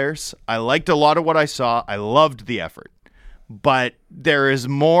for the players. I liked a lot of what I saw. I loved the effort. But there is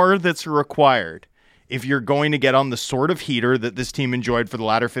more that's required if you're going to get on the sort of heater that this team enjoyed for the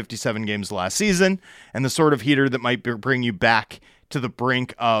latter 57 games last season, and the sort of heater that might bring you back to the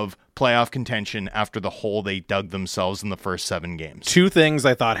brink of playoff contention after the hole they dug themselves in the first 7 games. 2 things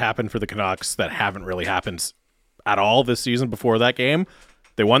I thought happened for the Canucks that haven't really happened at all this season before that game.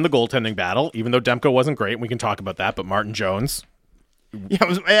 They won the goaltending battle, even though Demko wasn't great. We can talk about that, but Martin Jones. Yeah,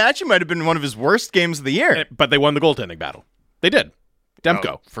 it actually might have been one of his worst games of the year. But they won the goaltending battle. They did. Demko.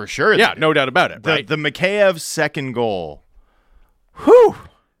 Oh, for sure. Yeah, no doubt about it. The right? Mikheyev second goal. Whew.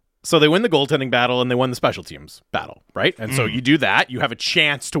 So they win the goaltending battle and they won the special teams battle, right? And so you do that, you have a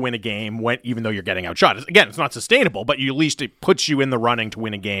chance to win a game even though you're getting outshot. Again, it's not sustainable, but at least it puts you in the running to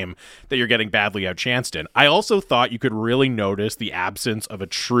win a game that you're getting badly outchanced in. I also thought you could really notice the absence of a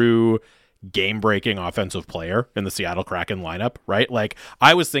true game-breaking offensive player in the Seattle Kraken lineup, right? Like,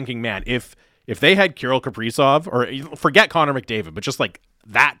 I was thinking, man, if they had Kirill Kaprizov, or forget Connor McDavid, but just like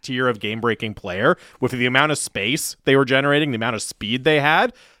that tier of game-breaking player with the amount of space they were generating, the amount of speed they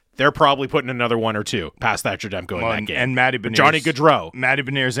had, they're probably putting another one or two past that Demko in that game. And Matty Beniers. Johnny Gaudreau. Matty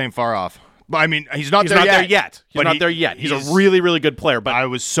Beniers ain't far off. I mean, he's not there yet. He's not there yet. He's a really, really good player. But I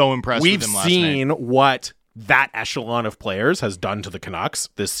was so impressed with him last night. We've seen what that echelon of players has done to the Canucks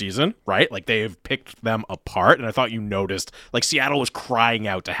this season, right? Like, they have picked them apart, and I thought you noticed, like, Seattle was crying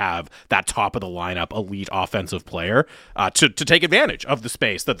out to have that top of the lineup elite offensive player to take advantage of the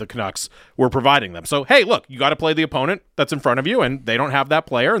space that the Canucks were providing them. So, hey, look, you got to play the opponent that's in front of you, and they don't have that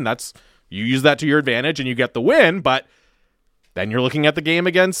player, and you use that to your advantage, and you get the win. But then you're looking at the game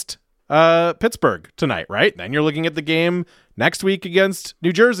against Pittsburgh tonight, right? Then you're looking at the game next week against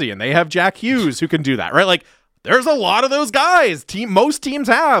New Jersey, and they have Jack Hughes who can do that, right? Like, there's a lot of those guys. Most teams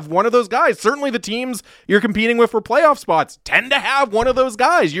have one of those guys. Certainly the teams you're competing with for playoff spots tend to have one of those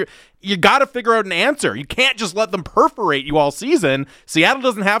guys. You got to figure out an answer. You can't just let them perforate you all season. Seattle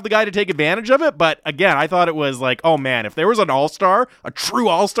doesn't have the guy to take advantage of it, but again, I thought it was like, oh man, if there was an all-star, a true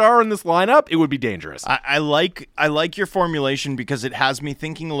all-star in this lineup, it would be dangerous. I like your formulation because it has me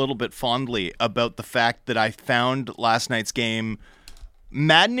thinking a little bit fondly about the fact that I found last night's game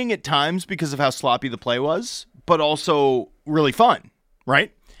maddening at times because of how sloppy the play was, but also really fun,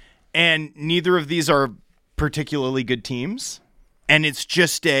 right? And neither of these are particularly good teams. And it's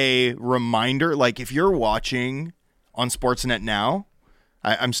just a reminder, like, if you're watching on Sportsnet now,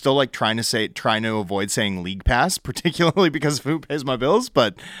 I'm still like trying to avoid saying League Pass, particularly because of who pays my bills.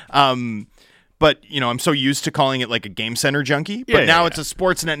 But you know, I'm so used to calling it like a Game Center junkie. But now it's a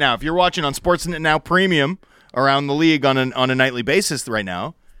Sportsnet Now. If you're watching on Sportsnet Now Premium around the league on a nightly basis right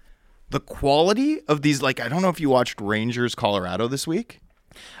now, the quality of these, like, I don't know if you watched Rangers Colorado this week.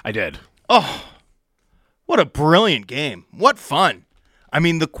 I did. Oh, what a brilliant game. What fun. I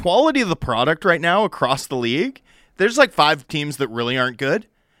mean, the quality of the product right now across the league, there's like 5 teams that really aren't good.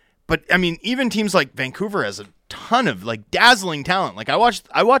 But, I mean, even teams like Vancouver has a ton of, like, dazzling talent. Like, I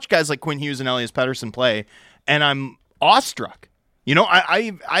watch guys like Quinn Hughes and Elias Pettersson play, and I'm awestruck. You know,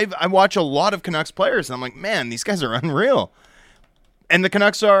 I watch a lot of Canucks players, and I'm like, man, these guys are unreal. And the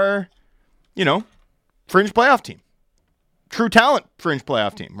Canucks are, you know, fringe playoff team. True talent fringe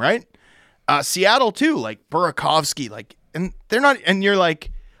playoff team, right? Seattle too, like Burakovsky, like, and they're not, and you're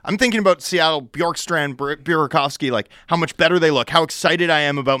like, I'm thinking about Seattle, Bjorkstrand, Burakovsky, like how much better they look, how excited I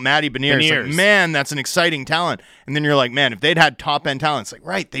am about Matty Beniers. Like, man, that's an exciting talent. And then you're like, man, if they'd had top end talent, it's like,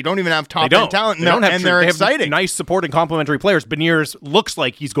 right, they don't even have top end talent, and they're exciting. Nice supporting complementary players. Beniers looks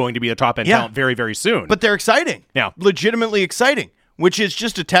like he's going to be a top end talent very, very soon. But they're exciting. Yeah. Legitimately exciting. Which is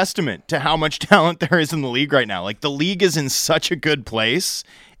just a testament to how much talent there is in the league right now. Like, the league is in such a good place.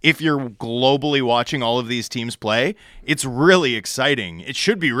 If you're globally watching all of these teams play, it's really exciting. It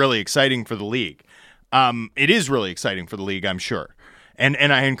should be really exciting for the league. It is really exciting for the league, I'm sure. And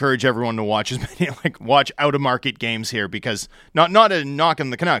I encourage everyone to watch watch out of market games here, because not a knock on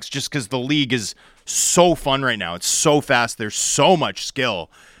the Canucks, just because the league is so fun right now. It's so fast. There's so much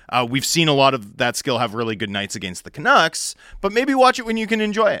skill. We've seen a lot of that skill have really good nights against the Canucks, but maybe watch it when you can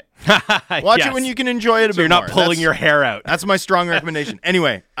enjoy it. Watch it when you can enjoy it a bit more. You're not pulling your hair out. That's my strong recommendation.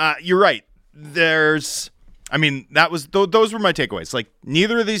 Anyway, you're right. Those were my takeaways. Like,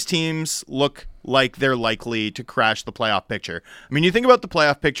 neither of these teams look like they're likely to crash the playoff picture. I mean, you think about the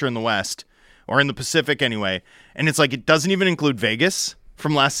playoff picture in the West, or in the Pacific anyway, and it's like it doesn't even include Vegas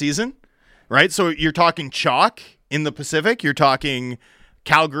from last season, right? So you're talking chalk in the Pacific. You're talking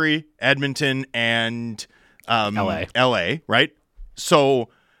Calgary, Edmonton, and LA, right? So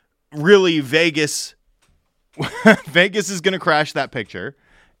really, Vegas is going to crash that picture.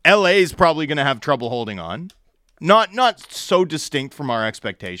 LA is probably going to have trouble holding on. Not so distinct from our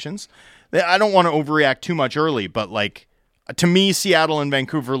expectations. I don't want to overreact too much early, but like, to me, Seattle and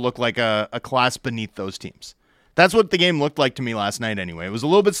Vancouver look like a class beneath those teams. That's what the game looked like to me last night anyway. It was a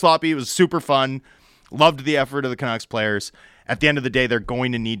little bit sloppy. It was super fun. Loved the effort of the Canucks players. At the end of the day, they're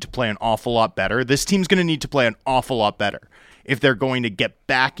going to need to play an awful lot better. This team's going to need to play an awful lot better if they're going to get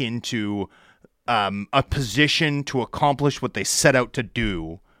back into a position to accomplish what they set out to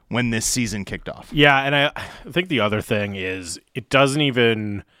do when this season kicked off. Yeah, and I think the other thing is it doesn't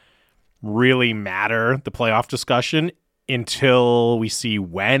even really matter, the playoff discussion, until we see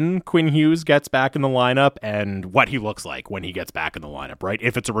when Quinn Hughes gets back in the lineup and what he looks like when he gets back in the lineup, right?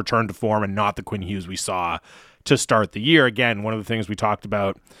 If it's a return to form and not the Quinn Hughes we saw to start the year. Again, one of the things we talked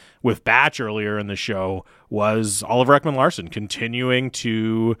about with Batch earlier in the show was Oliver Ekman-Larsson continuing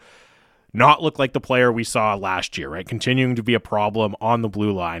to not look like the player we saw last year, right? Continuing to be a problem on the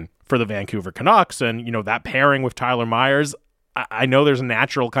blue line for the Vancouver Canucks. And, that pairing with Tyler Myers, I know there's a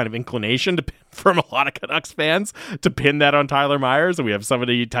natural kind of inclination from a lot of Canucks fans to pin that on Tyler Myers. And we have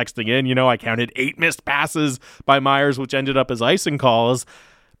somebody texting in, I counted 8 missed passes by Myers, which ended up as icing calls.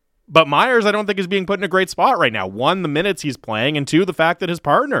 But Myers, I don't think, is being put in a great spot right now. 1, the minutes he's playing, and 2, the fact that his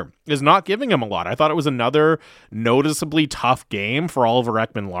partner is not giving him a lot. I thought it was another noticeably tough game for Oliver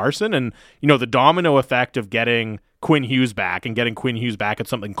Ekman-Larsson. And, the domino effect of getting Quinn Hughes back and getting Quinn Hughes back at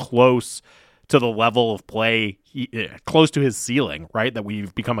something close to the level of play, close to his ceiling, right, that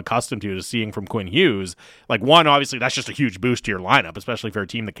we've become accustomed to seeing from Quinn Hughes. Like, one, obviously, that's just a huge boost to your lineup, especially for a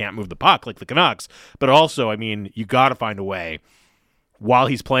team that can't move the puck like the Canucks. But also, you got to find a way, while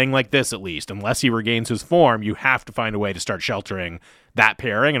he's playing like this at least, unless he regains his form, you have to find a way to start sheltering that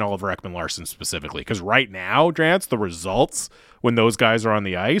pairing and Oliver Ekman-Larsson specifically. Because right now, Drance, the results when those guys are on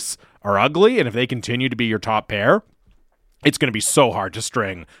the ice are ugly, and if they continue to be your top pair, it's going to be so hard to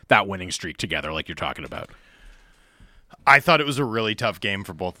string that winning streak together like you're talking about. I thought it was a really tough game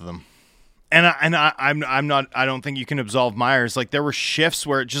for both of them. And I don't think you can absolve Myers. Like, there were shifts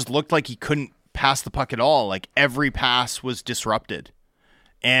where it just looked like he couldn't pass the puck at all. Like, every pass was disrupted.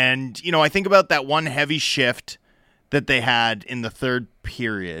 And, I think about that one heavy shift that they had in the third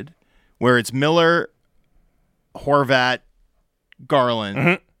period where it's Miller, Horvat, Garland.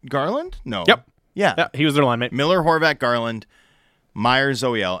 Mm-hmm. Garland? No. Yep. Yeah. He was their line mate. Miller, Horvat, Garland, Myers,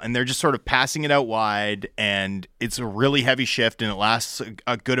 OEL. And they're just sort of passing it out wide, and it's a really heavy shift, and it lasts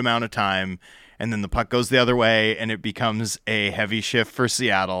a good amount of time. And then the puck goes the other way, and it becomes a heavy shift for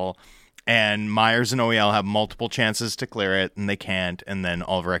Seattle. And Myers and OEL have multiple chances to clear it, and they can't. And then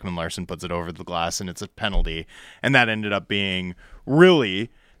Oliver Ekman-Larsson puts it over the glass, and it's a penalty. And that ended up being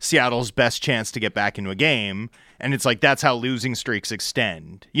really Seattle's best chance to get back into a game. And it's like, that's how losing streaks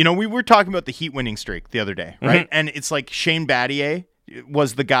extend. We were talking about the Heat winning streak the other day, right? Mm-hmm. And it's like Shane Battier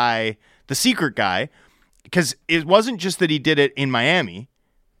was the guy, the secret guy, because it wasn't just that he did it in Miami.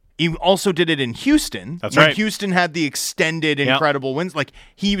 He also did it in Houston. That's right. Houston had the extended, incredible wins. Like,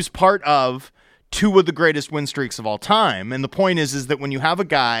 he was part of 2 of the greatest win streaks of all time. And the point is that when you have a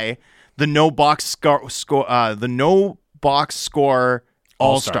guy, the no box score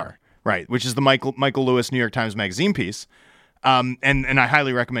all-star, right, which is the Michael Lewis New York Times Magazine piece, and I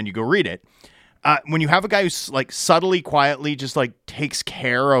highly recommend you go read it. When you have a guy who's like subtly, quietly, just like takes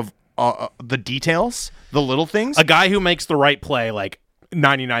care of the details, the little things, a guy who makes the right play like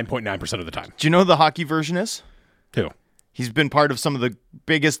 99.9% of the time. Do you know who the hockey version is? Who? He's been part of some of the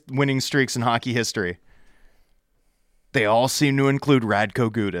biggest winning streaks in hockey history. They all seem to include Radko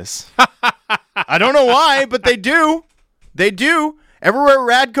Gudas. I don't know why, but they do. They do. Everywhere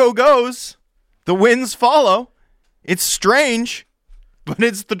Radko goes, the wins follow. It's strange, but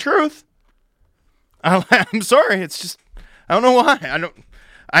it's the truth. I'm sorry. It's just, I don't know why.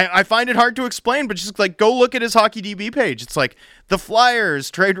 I find it hard to explain, but just like go look at his Hockey DB page. It's like the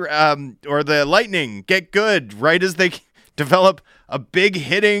Flyers trade or the Lightning get good right as they develop a big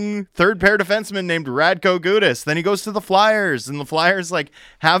hitting third pair defenseman named Radko Gudas. Then he goes to the Flyers, and the Flyers like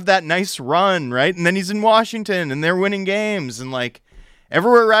have that nice run, right? And then he's in Washington, and they're winning games, and like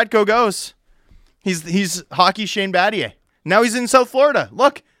everywhere Radko goes, he's hockey Shane Battier. Now he's in South Florida.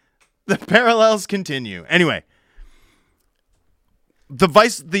 Look, the parallels continue. Anyway.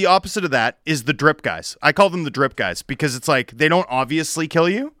 The opposite of that is the drip guys. I call them the drip guys because it's like they don't obviously kill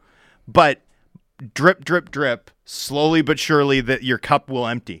you, but drip, drip, drip, slowly but surely that your cup will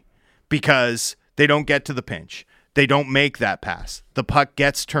empty because they don't get to the pinch. They don't make that pass. The puck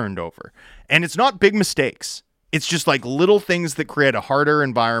gets turned over. And it's not big mistakes. It's just like little things that create a harder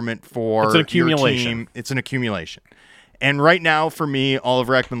environment for it's an accumulation. Your team. It's an accumulation. And right now for me,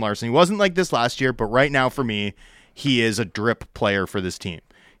 Oliver Ekman-Larsson, he wasn't like this last year, but right now for me, he is a drip player for this team.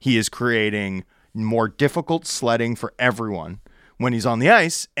 He is creating more difficult sledding for everyone when he's on the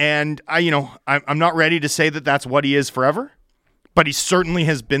ice. And I'm not ready to say that that's what he is forever, but he certainly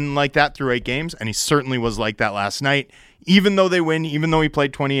has been like that through 8 games. And he certainly was like that last night, even though they win, even though he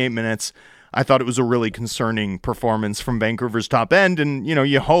played 28 minutes. I thought it was a really concerning performance from Vancouver's top end. And,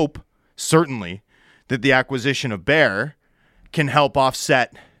 you hope certainly that the acquisition of Bear can help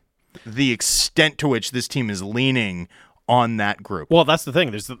offset the extent to which this team is leaning on that group. Well, that's the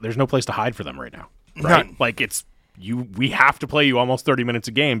thing. There's no place to hide for them right now. Right? None. Like we have to play you almost 30 minutes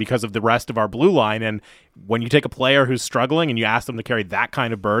a game because of the rest of our blue line. And when you take a player who's struggling and you ask them to carry that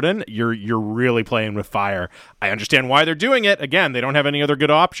kind of burden, you're really playing with fire. I understand why they're doing it. Again, they don't have any other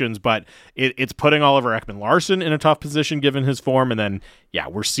good options, but it's putting Oliver Ekman-Larsson in a tough position given his form. And then, yeah,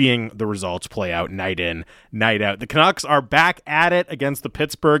 we're seeing the results play out night in, night out. The Canucks are back at it against the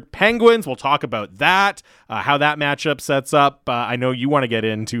Pittsburgh Penguins. We'll talk about that, how that matchup sets up. I know you want to get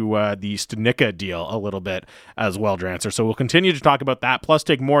into the Studnicka deal a little bit as well, Drancer. So we'll continue to talk about that, plus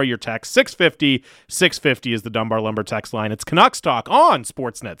take more of your text. 650 is the Dunbar Lumber text line. It's Canucks Talk on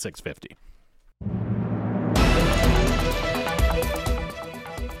Sportsnet 650.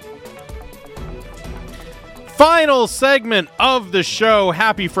 Final segment of the show.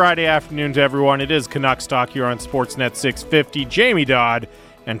 Happy Friday afternoon to everyone. It is Canucks Talk here on Sportsnet 650. Jamie Dodd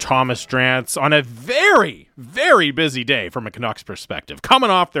and Thomas Drance on a very, very busy day from a Canucks perspective. Coming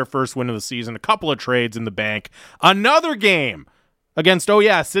off their first win of the season, a couple of trades in the bank, another game against,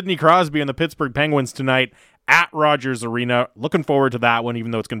 Sidney Crosby and the Pittsburgh Penguins tonight at Rogers Arena. Looking forward to that one,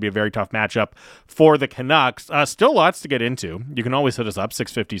 even though it's going to be a very tough matchup for the Canucks. Still lots to get into. You can always hit us up,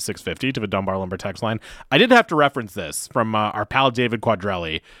 650 to the Dunbar Lumber text line. I did have to reference this from our pal David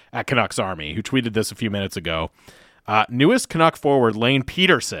Quadrelli at Canucks Army, who tweeted this a few minutes ago. Newest Canuck forward Lane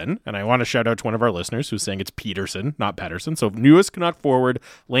Peterson, and I want to shout out to one of our listeners who's saying it's Peterson, not Pettersson. So newest Canuck forward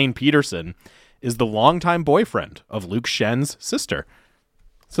Lane Peterson is the longtime boyfriend of Luke Schenn's sister.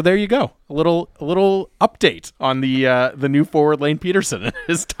 So there you go. A little update on the new forward Lane Peterson and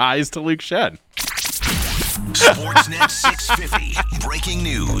his ties to Luke Schenn. Sportsnet 650 breaking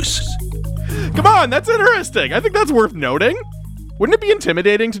news. Come on, that's interesting. I think that's worth noting. Wouldn't it be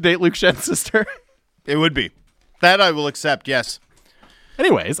intimidating to date Luke Schenn's sister? It would be. That I will accept, yes.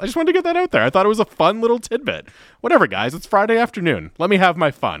 Anyways, I just wanted to get that out there. I thought it was a fun little tidbit. Whatever, guys. It's Friday afternoon. Let me have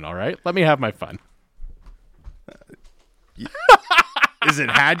my fun, all right? Let me have my fun. Is it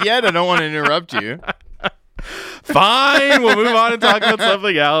had yet? I don't want to interrupt you. Fine. We'll move on and talk about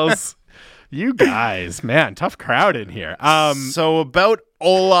something else. You guys, man, tough crowd in here. So about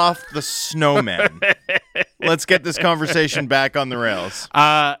Olaf the Snowman. Let's get this conversation back on the rails.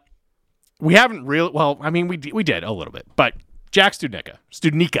 We haven't really, we did a little bit, but Jack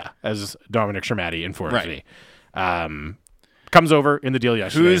Studnicka, as Dominic Shermatti informs me, comes over in the deal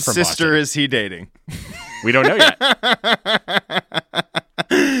yesterday. Whose from sister Boston. is he dating? We don't know yet.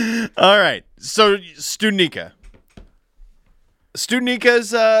 All right. So Studnicka.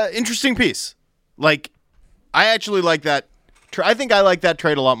 Studnicka's interesting piece. Like, I actually like that. I think I like that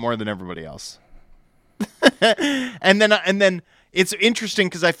trade a lot more than everybody else. and then it's interesting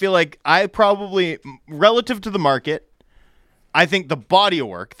because I feel like I probably, relative to the market, I think the body of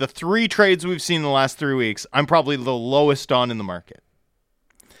work, the 3 trades we've seen in the last 3 weeks, I'm probably the lowest on in the market.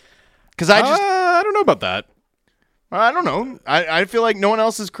 Because I don't know about that. I don't know. I feel like no one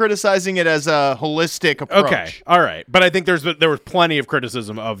else is criticizing it as a holistic approach. Okay, all right. But I think there was plenty of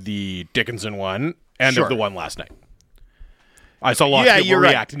criticism of the Dickinson one and of the one last night. I saw lots of people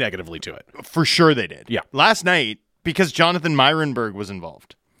react negatively to it. For sure they did. Yeah. Last night, because Jonathan Myrenberg was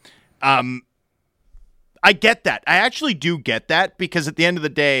involved. I get that. I actually do get that because at the end of the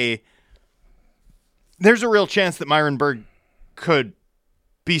day, there's a real chance that Myrenberg could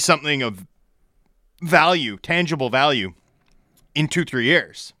be something of value, tangible value in 2-3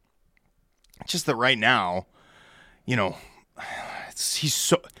 years. It's just that right now,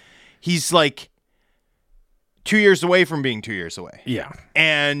 he's like 2 years away from being 2 years away. Yeah.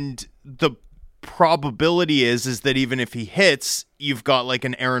 And the probability is that even if he hits, you've got like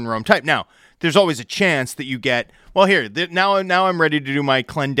an Aaron Rome type. Now, there's always a chance that you get, now I'm ready to do my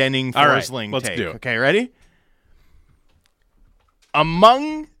Clendening Forsling let's take. do it. Okay, ready?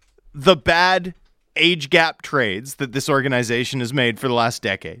 Among the bad age gap trades that this organization has made for the last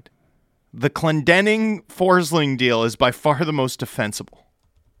decade, the Clendening Forsling deal is by far the most defensible,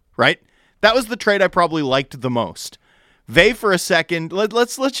 right? That was the trade I probably liked the most. Vey for a second.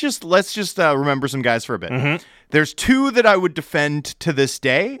 Let's just remember some guys for a bit. Mm-hmm. There's 2 that I would defend to this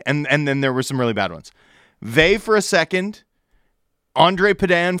day, and then there were some really bad ones. Vey for a second, Andre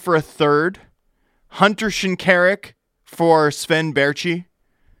Padan for a third, Hunter Shinkaruk for Sven Berchi.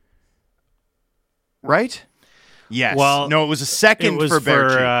 Right? Yes. Well, no, it was a second for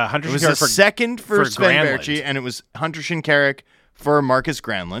Berchi. Hunter it was Shinkaruk a second for Sven Granlund. Berchi, and it was Hunter Shinkaruk for Marcus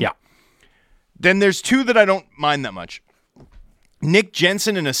Granlund. Yeah. Then there's 2 that I don't mind that much. Nick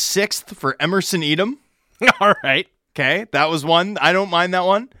Jensen in a 6th for Emerson Edom. All right. Okay, that was one. I don't mind that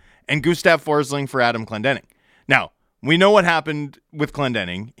one. And Gustav Forsling for Adam Clendening. Now, we know what happened with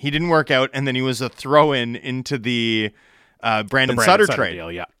Clendening. He didn't work out, and then he was a throw-in into the Brandon Sutter trade.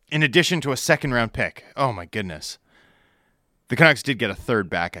 Deal, yeah. In addition to a 2nd-round pick. Oh, my goodness. The Canucks did get a 3rd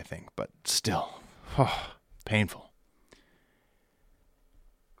back, I think, but still. Painful.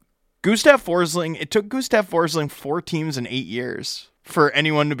 Gustav Forsling, it took Gustav Forsling 4 teams in 8 years for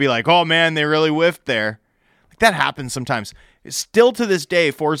anyone to be like, oh man, they really whiffed there. Like, that happens sometimes. Still to this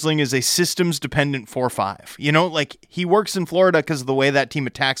day, Forsling is a systems-dependent 4-5. You know, like, he works in Florida because of the way that team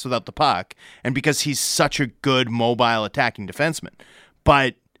attacks without the puck and because he's such a good mobile attacking defenseman.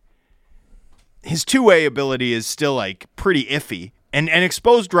 But his two-way ability is still, like, pretty iffy and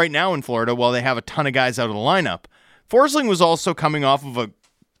exposed right now in Florida while they have a ton of guys out of the lineup. Forsling was also coming off of a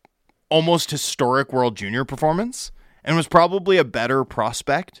almost historic World Junior performance and was probably a better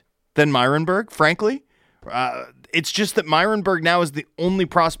prospect than Myrenberg, frankly. It's just that Myrenberg now is the only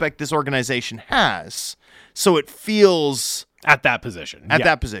prospect this organization has, so it feels... At that position.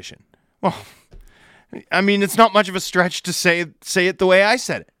 That position. Well, I mean, it's not much of a stretch to say it the way I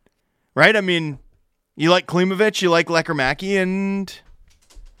said it, right? I mean, you like Klimovich, you like Lekkerimäki, and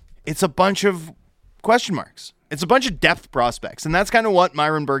it's a bunch of question marks. It's a bunch of depth prospects, and that's kind of what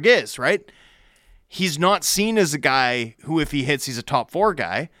Myrenberg is, right? He's not seen as a guy who, if he hits, he's a top 4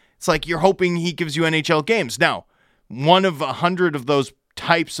 guy. It's like you're hoping he gives you NHL games. Now, one of 100 of those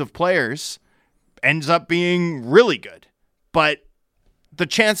types of players ends up being really good, but the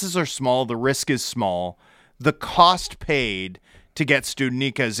chances are small. The risk is small. The cost paid to get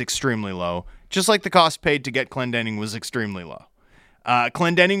Studnicka is extremely low, just like the cost paid to get Clendening was extremely low.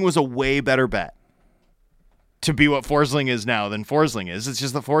 Clendening was a way better bet to be what Forsling is now than Forsling is. It's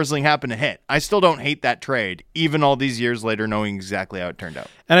just that Forsling happened to hit. I still don't hate that trade, even all these years later, knowing exactly how it turned out.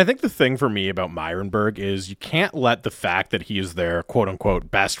 And I think the thing for me about Myrenberg is you can't let the fact that he is their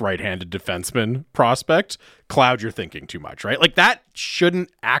quote-unquote best right-handed defenseman prospect cloud your thinking too much, right? Like, that shouldn't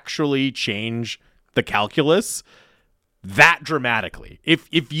actually change the calculus that dramatically.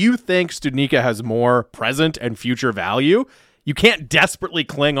 If you think Studnicka has more present and future value, you can't desperately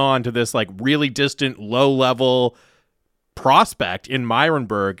cling on to this like really distant, low-level prospect in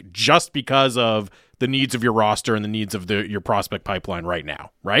Myrenberg just because of the needs of your roster and the needs of your prospect pipeline right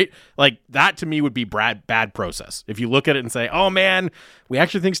now, right? Like, that to me would be bad process. If you look at it and say, oh man, we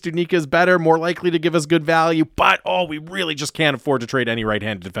actually think Studnicka is better, more likely to give us good value, but we really just can't afford to trade any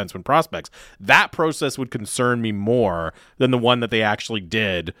right-handed defenseman prospects. That process would concern me more than the one that they actually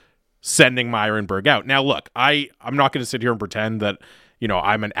did sending Myrenberg out. Now, look, I'm not going to sit here and pretend that, you know,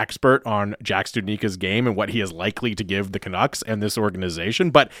 I'm an expert on Jack Studnicka's game and what he is likely to give the Canucks and this organization.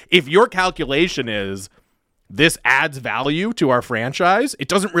 But if your calculation is this adds value to our franchise, it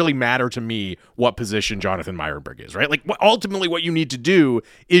doesn't really matter to me what position Jonathan Myrenberg is, right? Like, ultimately what you need to do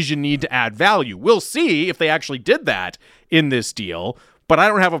is you need to add value. We'll see if they actually did that in this deal. But I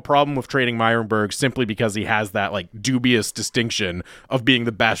don't have a problem with trading Myrenberg simply because he has that like dubious distinction of being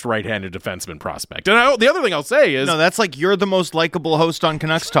the best right-handed defenseman prospect. And the other thing I'll say is... No, that's like you're the most likable host on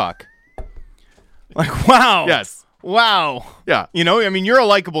Canucks Talk. Like, wow. Yes. Wow. Yeah. You know, I mean, you're a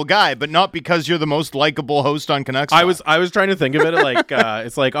likable guy, but not because you're the most likable host on Canucks Talk. I was trying to think of it like,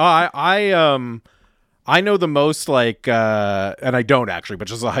 it's like, I know the most, like, and I don't actually, but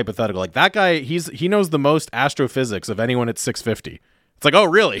just a hypothetical. Like, that guy, he knows the most astrophysics of anyone at 650. It's like, oh,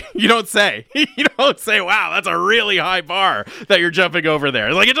 really? You don't say. You don't say, wow, that's a really high bar that you're jumping over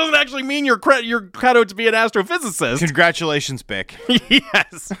there. Like, it doesn't actually mean you're cut out to be an astrophysicist. Congratulations, Bick.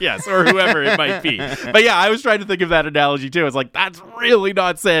 Yes, or whoever it might be. But yeah, I was trying to think of that analogy too. It's like, that's really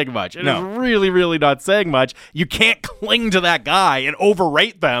not saying much. It is really, really not saying much. You can't cling to that guy and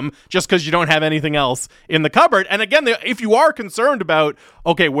overrate them just because you don't have anything else in the cupboard. And again, if you are concerned about,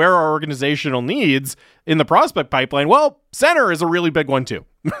 okay, where are organizational needs in the prospect pipeline, well, center is a really big one too.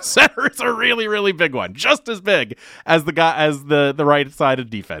 Center is a really, really big one, just as big as the right side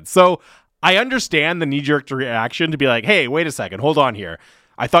of defense. So I understand the knee-jerk reaction to be like, hey, wait a second, hold on here.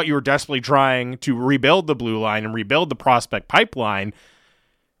 I thought you were desperately trying to rebuild the blue line and rebuild the prospect pipeline,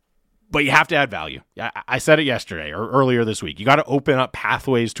 but you have to add value. I said it yesterday or earlier this week. You got to open up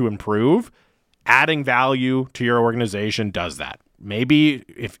pathways to improve. Adding value to your organization does that. Maybe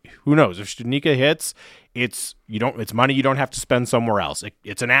who knows, if Studnicka hits, it's money you don't have to spend somewhere else.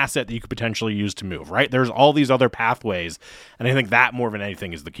 It's an asset that you could potentially use to move, right? There's all these other pathways, and I think that more than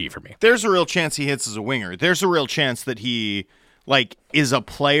anything is the key for me. There's a real chance he hits as a winger. There's a real chance that he is a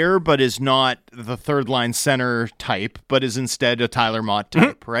player, but is not the third line center type, but is instead a Tyler Mott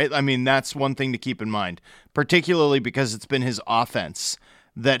type, right? I mean, that's one thing to keep in mind, particularly because it's been his offense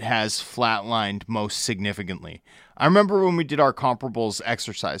that has flatlined most significantly. I remember when we did our comparables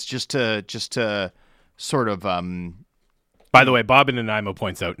exercise, just to sort of... By the way, Bob and Nanaimo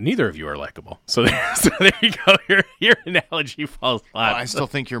points out, neither of you are likable. So there you go. Your analogy falls flat. I still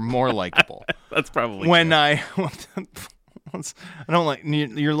think you're more likable. That's probably when true. I... I don't like.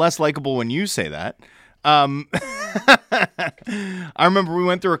 You're less likable when you say that. I remember we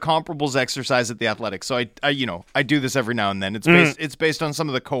went through a comparables exercise at the Athletic. So I do this every now and then. It's based on some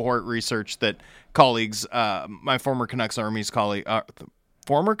of the cohort research that colleagues, my former Canucks Army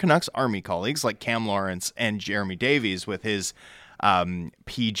colleagues like Cam Lawrence and Jeremy Davies with his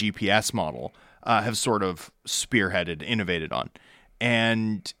PGPS model have sort of spearheaded, innovated on.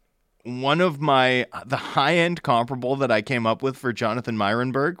 And one of the high-end comparable that I came up with for Jonathan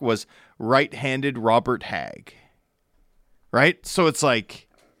Myrenberg was right-handed Robert Hagg. Right? So it's like,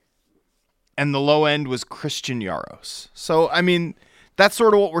 and the low end was Christian Jaros. So, I mean, that's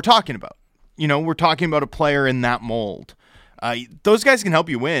sort of what we're talking about. We're talking about a player in that mold. Those guys can help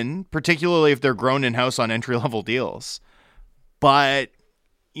you win, particularly if they're grown in-house on entry-level deals. But,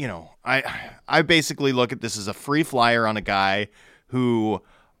 I basically look at this as a free flyer on a guy who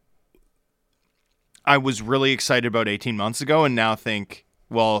I was really excited about 18 months ago and now think,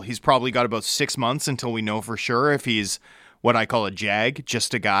 well, he's probably got about 6 months until we know for sure if he's what I call a jag,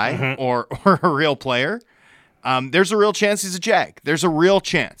 just a guy, or a real player. There's a real chance he's a jag. There's a real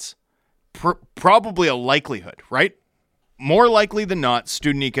chance. Probably a likelihood, right? More likely than not,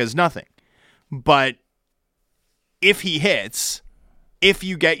 Studenica is nothing. But if he hits, if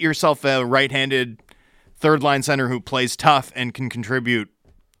you get yourself a right-handed third-line center who plays tough and can contribute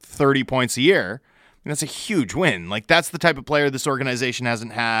 30 points a year, that's a huge win. Like, that's the type of player this organization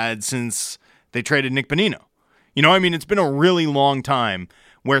hasn't had since they traded Nick Bonino. It's been a really long time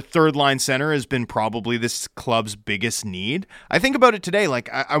where third-line center has been probably this club's biggest need. I think about it today. Like,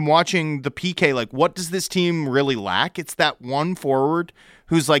 I'm watching the PK. Like, what does this team really lack? It's that one forward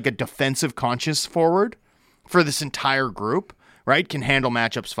who's like a defensive conscious forward for this entire group, right? Can handle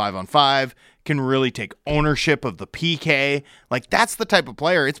matchups 5-on-5, can really take ownership of the PK. Like, that's the type of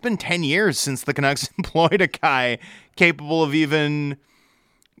player. It's been 10 years since the Canucks employed a guy capable of even,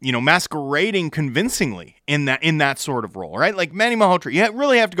 masquerading convincingly in that sort of role, right? Like Manny Malhotra. You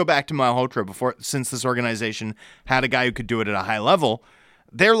really have to go back to Malhotra since this organization had a guy who could do it at a high level.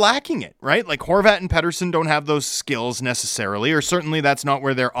 They're lacking it, right? Like Horvat and Pettersson don't have those skills necessarily, or certainly that's not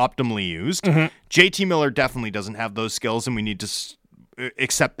where they're optimally used. JT Miller definitely doesn't have those skills, and we need to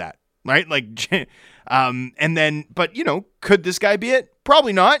accept that, right? Like, but could this guy be it?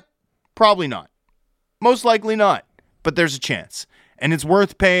 Probably not. Probably not. Most likely not. But there's a chance. And it's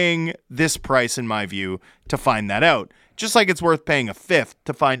worth paying this price, in my view, to find that out. Just like it's worth paying a fifth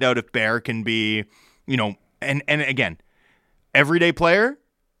to find out if Bear can be, and again, everyday player,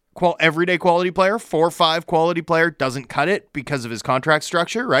 everyday quality player, 4-5 quality player doesn't cut it because of his contract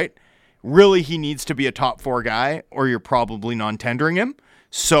structure, right? Really, he needs to be a top 4 guy or you're probably non-tendering him.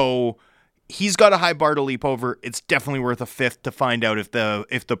 So he's got a high bar to leap over. It's definitely worth a fifth to find out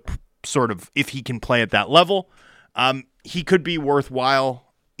if he can play at that level. He could be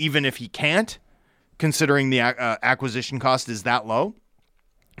worthwhile even if he can't, considering the acquisition cost is that low.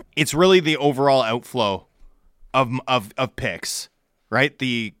 It's really the overall outflow of picks, right?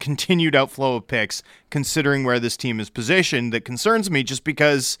 The continued outflow of picks, considering where this team is positioned, that concerns me, just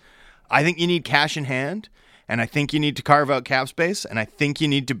because I think you need cash in hand, and I think you need to carve out cap space, and I think you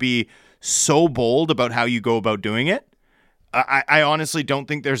need to be so bold about how you go about doing it. I honestly don't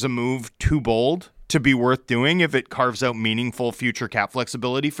think there's a move too bold to be worth doing if it carves out meaningful future cap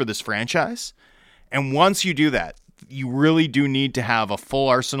flexibility for this franchise. And once you do that, you really do need to have a full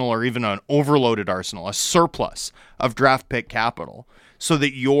arsenal, or even an overloaded arsenal, a surplus of draft pick capital, so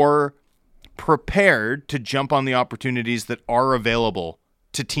that you're prepared to jump on the opportunities that are available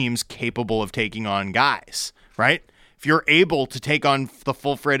to teams capable of taking on guys, right? If you're able to take on the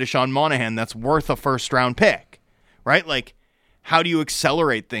full freight of Sean Monahan, that's worth a first round pick, right? Like, how do you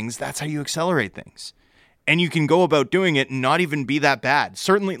accelerate things? That's how you accelerate things. And you can go about doing it and not even be that bad.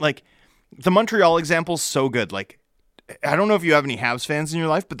 Certainly, like, the Montreal example is so good. Like, I don't know if you have any Habs fans in your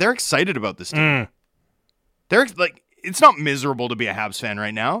life, but they're excited about this team. They're like, it's not miserable to be a Habs fan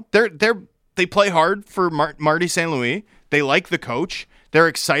right now. They play hard for Marty St. Louis. They like the coach. They're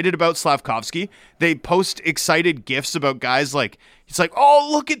excited about Slavkovsky. They post excited GIFs about guys like, it's like, oh,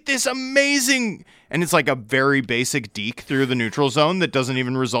 look at this amazing. And it's like a very basic deke through the neutral zone that doesn't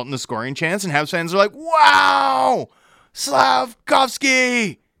even result in a scoring chance. And Habs fans are like, wow,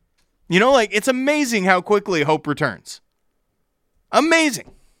 Slavkovsky. Like, it's amazing how quickly hope returns.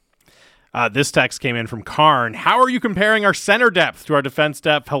 Amazing. This text came in from Karn. How are you comparing our center depth to our defense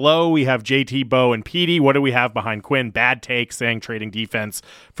depth? Hello, we have JT, Bo, and Petey. What do we have behind Quinn? Bad take, saying trading defense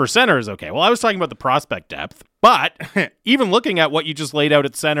for center is okay. Well, I was talking about the prospect depth, but even looking at what you just laid out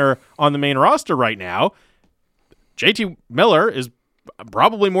at center on the main roster right now, JT Miller is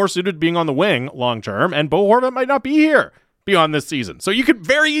probably more suited to being on the wing long term, and Bo Horvat might not be here beyond this season. So you could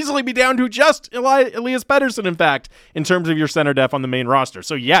very easily be down to just Elias Pettersson, in fact, in terms of your center depth on the main roster.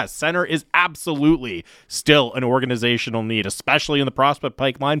 So yes, center is absolutely still an organizational need, especially in the prospect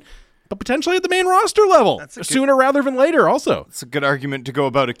pipeline, but potentially at the main roster level sooner rather than later also. It's a good argument to go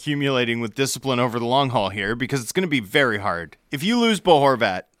about accumulating with discipline over the long haul here, because it's going to be very hard. If you lose Bo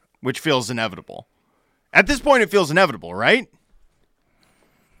Horvat, which feels inevitable. At this point, it feels inevitable, right?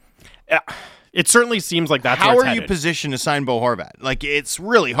 It certainly seems like that's how where it's are you headed. positioned to sign Bo Horvat? Like, it's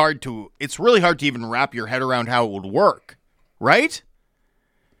really hard to even wrap your head around how it would work, right?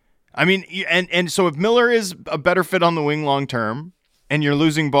 I mean, and so if Miller is a better fit on the wing long term, and you're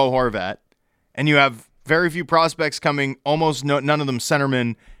losing Bo Horvat, and you have very few prospects coming, almost none of them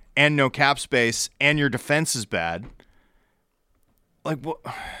centermen, and no cap space, and your defense is bad, like what?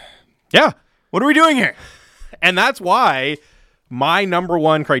 Yeah, what are we doing here? And that's why my number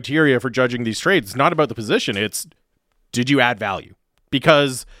one criteria for judging these trades is not about the position. It's, did you add value?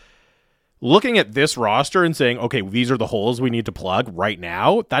 Because looking at this roster and saying, okay, these are the holes we need to plug right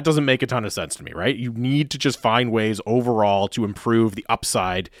now, that doesn't make a ton of sense to me, right? You need to just find ways overall to improve the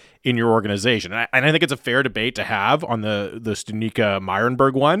upside in your organization. And I think it's a fair debate to have on the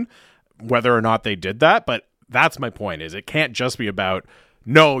Stunica-Meirenberg one, whether or not they did that. But that's my point, is it can't just be about,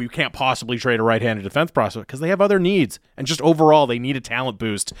 no, you can't possibly trade a right-handed defense prospect, because they have other needs. And just overall, they need a talent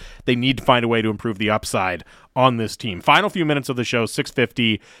boost. They need to find a way to improve the upside on this team. Final few minutes of the show,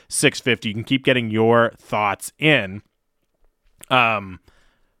 650. You can keep getting your thoughts in. They got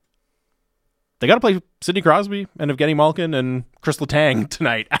to play Sidney Crosby and Evgeny Malkin and Chris Letang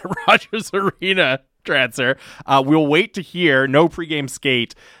tonight at Rogers Arena. Transfer. We'll wait to hear no pregame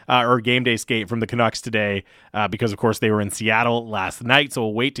skate or game day skate from the Canucks today because, of course, they were in Seattle last night. So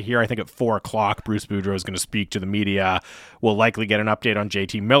we'll wait to hear. I think at 4:00, Bruce Boudreau is going to speak to the media. We'll likely get an update on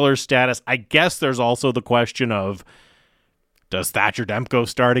JT Miller's status. I guess there's also the question of, does Thatcher Demko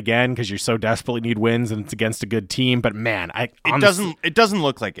start again because you so desperately need wins and it's against a good team? But man, it doesn't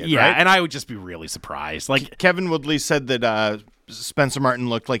look like it. Yeah, right? And I would just be really surprised. Like Kevin Woodley said that Spencer Martin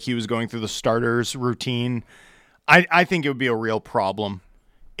looked like he was going through the starters routine. I think it would be a real problem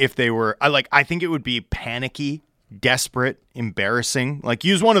if they were. I think it would be panicky, desperate, embarrassing. Like,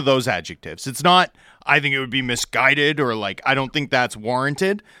 use one of those adjectives. It's not, I think it would be misguided, or like, I don't think that's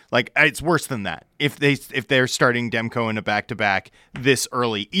warranted. Like, it's worse than that. If they're starting Demko in a back-to-back this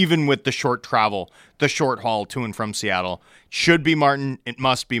early, even with the short travel, the short haul to and from Seattle, should be Martin. It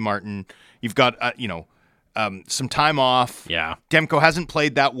must be Martin. You've got, some time off. Yeah. Demko hasn't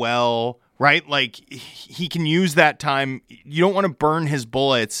played that well, right? Like, he can use that time. You don't want to burn his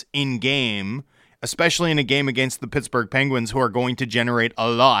bullets in game, especially in a game against the Pittsburgh Penguins, who are going to generate a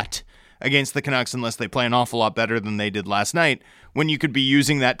lot against the Canucks unless they play an awful lot better than they did last night, when you could be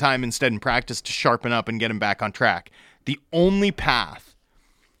using that time instead in practice to sharpen up and get him back on track. The only path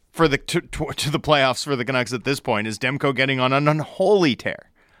for to the playoffs for the Canucks at this point is Demko getting on an unholy tear.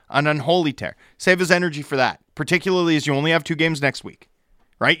 An unholy tear. Save his energy for that, particularly as you only have 2 games next week,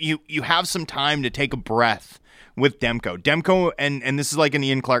 right? You have some time to take a breath with Demko. Demko, and this is like an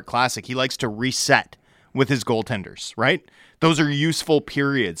Ian Clark classic, he likes to reset with his goaltenders, right? Those are useful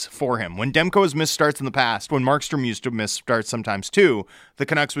periods for him. When Demko has missed starts in the past, when Markstrom used to miss starts sometimes too, the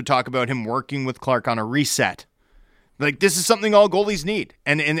Canucks would talk about him working with Clark on a reset. Like, this is something all goalies need,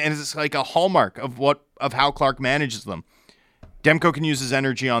 and it's like a hallmark of how Clark manages them. Demko can use his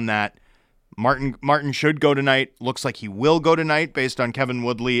energy on that. Martin should go tonight. Looks like he will go tonight based on Kevin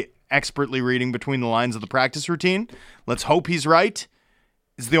Woodley expertly reading between the lines of the practice routine. Let's hope he's right.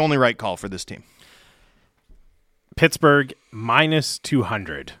 It's the only right call for this team. Pittsburgh minus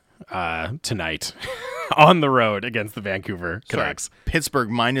 200 tonight on the road against the Vancouver Canucks. Sorry, Pittsburgh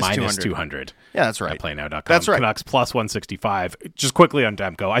minus 200. Yeah, that's right. At PlayNow.com. That's right. Canucks plus 165. Just quickly on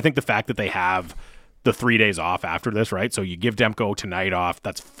Demko, I think the fact that they have the 3 days off after this, right? So you give Demko tonight off.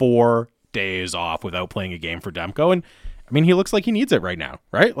 That's 4 days off without playing a game for Demko. And I mean, he looks like he needs it right now,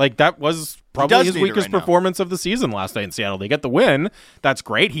 right? Like, that was probably his weakest performance of the season last night in Seattle. They get the win. That's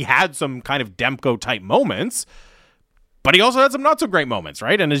great. He had some kind of Demko type moments, but he also had some not so great moments,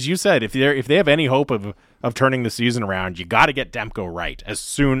 right? And as you said, if they have any hope of turning the season around, you got to get Demko right as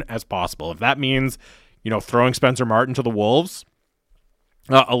soon as possible. If that means, throwing Spencer Martin to the Wolves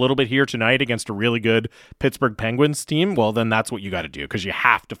a little bit here tonight against a really good Pittsburgh Penguins team, well, then that's what you got to do, because you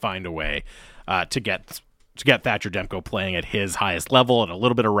have to find a way to get Thatcher Demko playing at his highest level, and a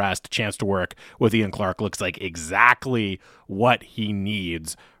little bit of rest, a chance to work with Ian Clark looks like exactly what he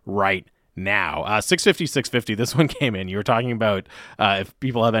needs right now. 650. This one came in. You were talking about if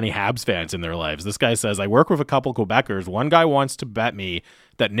people have any Habs fans in their lives. This guy says, I work with a couple Quebecers. One guy wants to bet me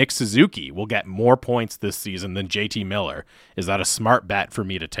that Nick Suzuki will get more points this season than JT Miller. Is that a smart bet for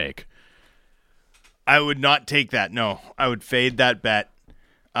me to take? I would not take that. No, I would fade that bet.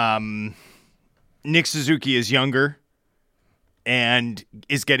 Nick Suzuki is younger and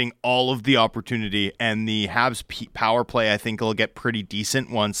is getting all of the opportunity, and the Habs power play I think will get pretty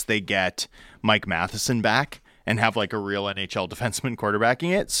decent once they get Mike Matheson back and have like a real NHL defenseman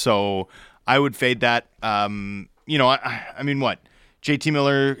quarterbacking it. So I would fade that. I mean, what? JT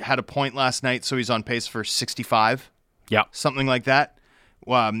Miller had a point last night, so he's on pace for 65. Yeah. Something like that.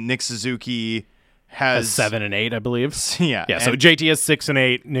 Nick Suzuki has 7 and 8, I believe. Yeah. So JT has 6 and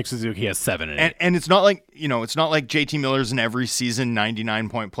 8. Nick Suzuki has 7 and 8. And it's not like, it's not like JT Miller's an every season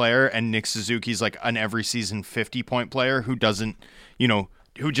 99-point player and Nick Suzuki's like an every season 50-point player who doesn't,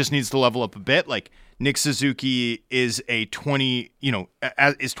 who just needs to level up a bit. Like Nick Suzuki is is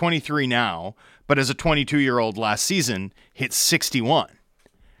 23 now, but as a 22-year-old last season hit 61.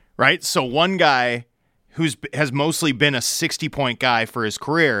 Right? So one guy has mostly been a 60-point guy for his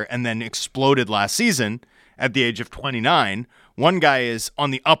career and then exploded last season at the age of 29. One guy is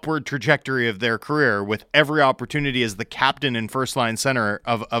on the upward trajectory of their career with every opportunity as the captain and first-line center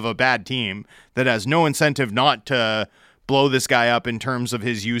of a bad team that has no incentive not to blow this guy up in terms of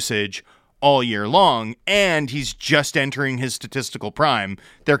his usage all year long, and he's just entering his statistical prime.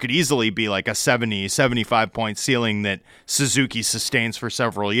 There could easily be like a 70, 75-point ceiling that Suzuki sustains for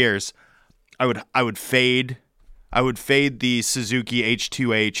several years. I would fade the Suzuki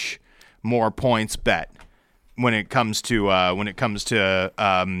H2H more points bet when it comes to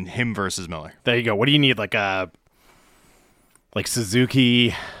him versus Miller. There you go. What do you need? Like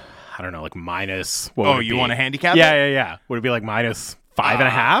Suzuki, I don't know, like minus. What you want a handicap? Yeah. Would it be like minus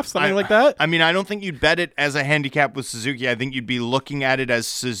 5.5, something like that? I mean, I don't think you'd bet it as a handicap with Suzuki. I think you'd be looking at it as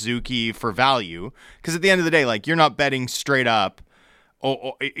Suzuki for value, because at the end of the day, like, you're not betting straight up.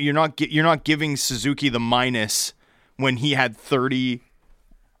 You're not giving Suzuki the minus when he had 38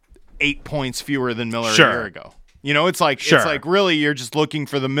 points fewer than Miller a year ago. It's like really you're just looking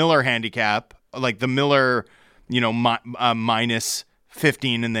for the Miller handicap, like the Miller, minus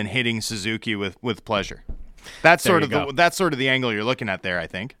 15, and then hitting Suzuki with pleasure. That's sort of the angle you're looking at there, I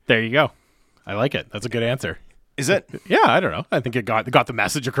think. There you go. I like it. That's a good answer. Is it? Yeah, I don't know. I think it got the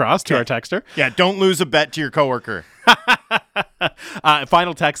message across to our texter. Yeah, don't lose a bet to your coworker.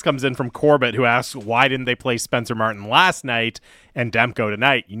 Final text comes in from Corbett, who asks, why didn't they play Spencer Martin last night and Demko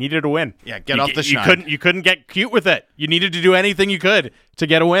tonight? You needed a win. Yeah, get off the schneid. You couldn't get cute with it. You needed to do anything you could to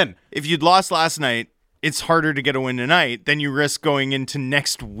get a win. If you'd lost last night, it's harder to get a win tonight. Then you risk going into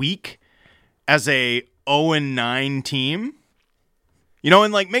next week as a 0-9 team.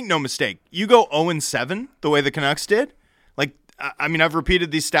 And like, make no mistake, you go 0-7 the way the Canucks did. Like, I mean, I've repeated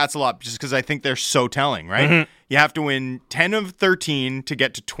these stats a lot just because I think they're so telling, right? Mm-hmm. You have to win 10 of 13 to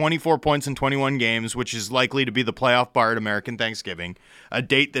get to 24 points in 21 games, which is likely to be the playoff bar at American Thanksgiving, a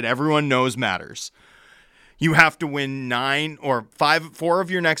date that everyone knows matters. You have to win 4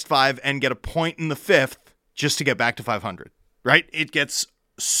 of your next 5 and get a point in the 5th just to get back to 500, right? It gets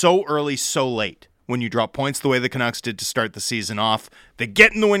so early, so late. When you drop points the way the Canucks did to start the season off. They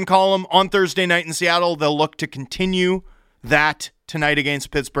get in the win column on Thursday night in Seattle. They'll look to continue that tonight against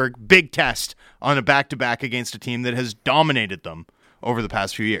Pittsburgh. Big test on a back-to-back against a team that has dominated them over the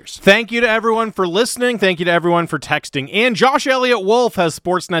past few years. Thank you to everyone for listening. Thank you to everyone for texting. And Josh Elliott Wolf has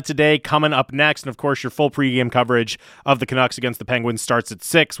Sportsnet Today coming up next. And, of course, your full pregame coverage of the Canucks against the Penguins starts at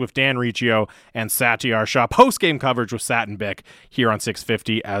 6 with Dan Riccio and Satyar Shah. Postgame coverage with Sat and Bick here on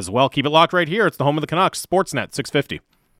 650 as well. Keep it locked right here. It's the home of the Canucks, Sportsnet 650.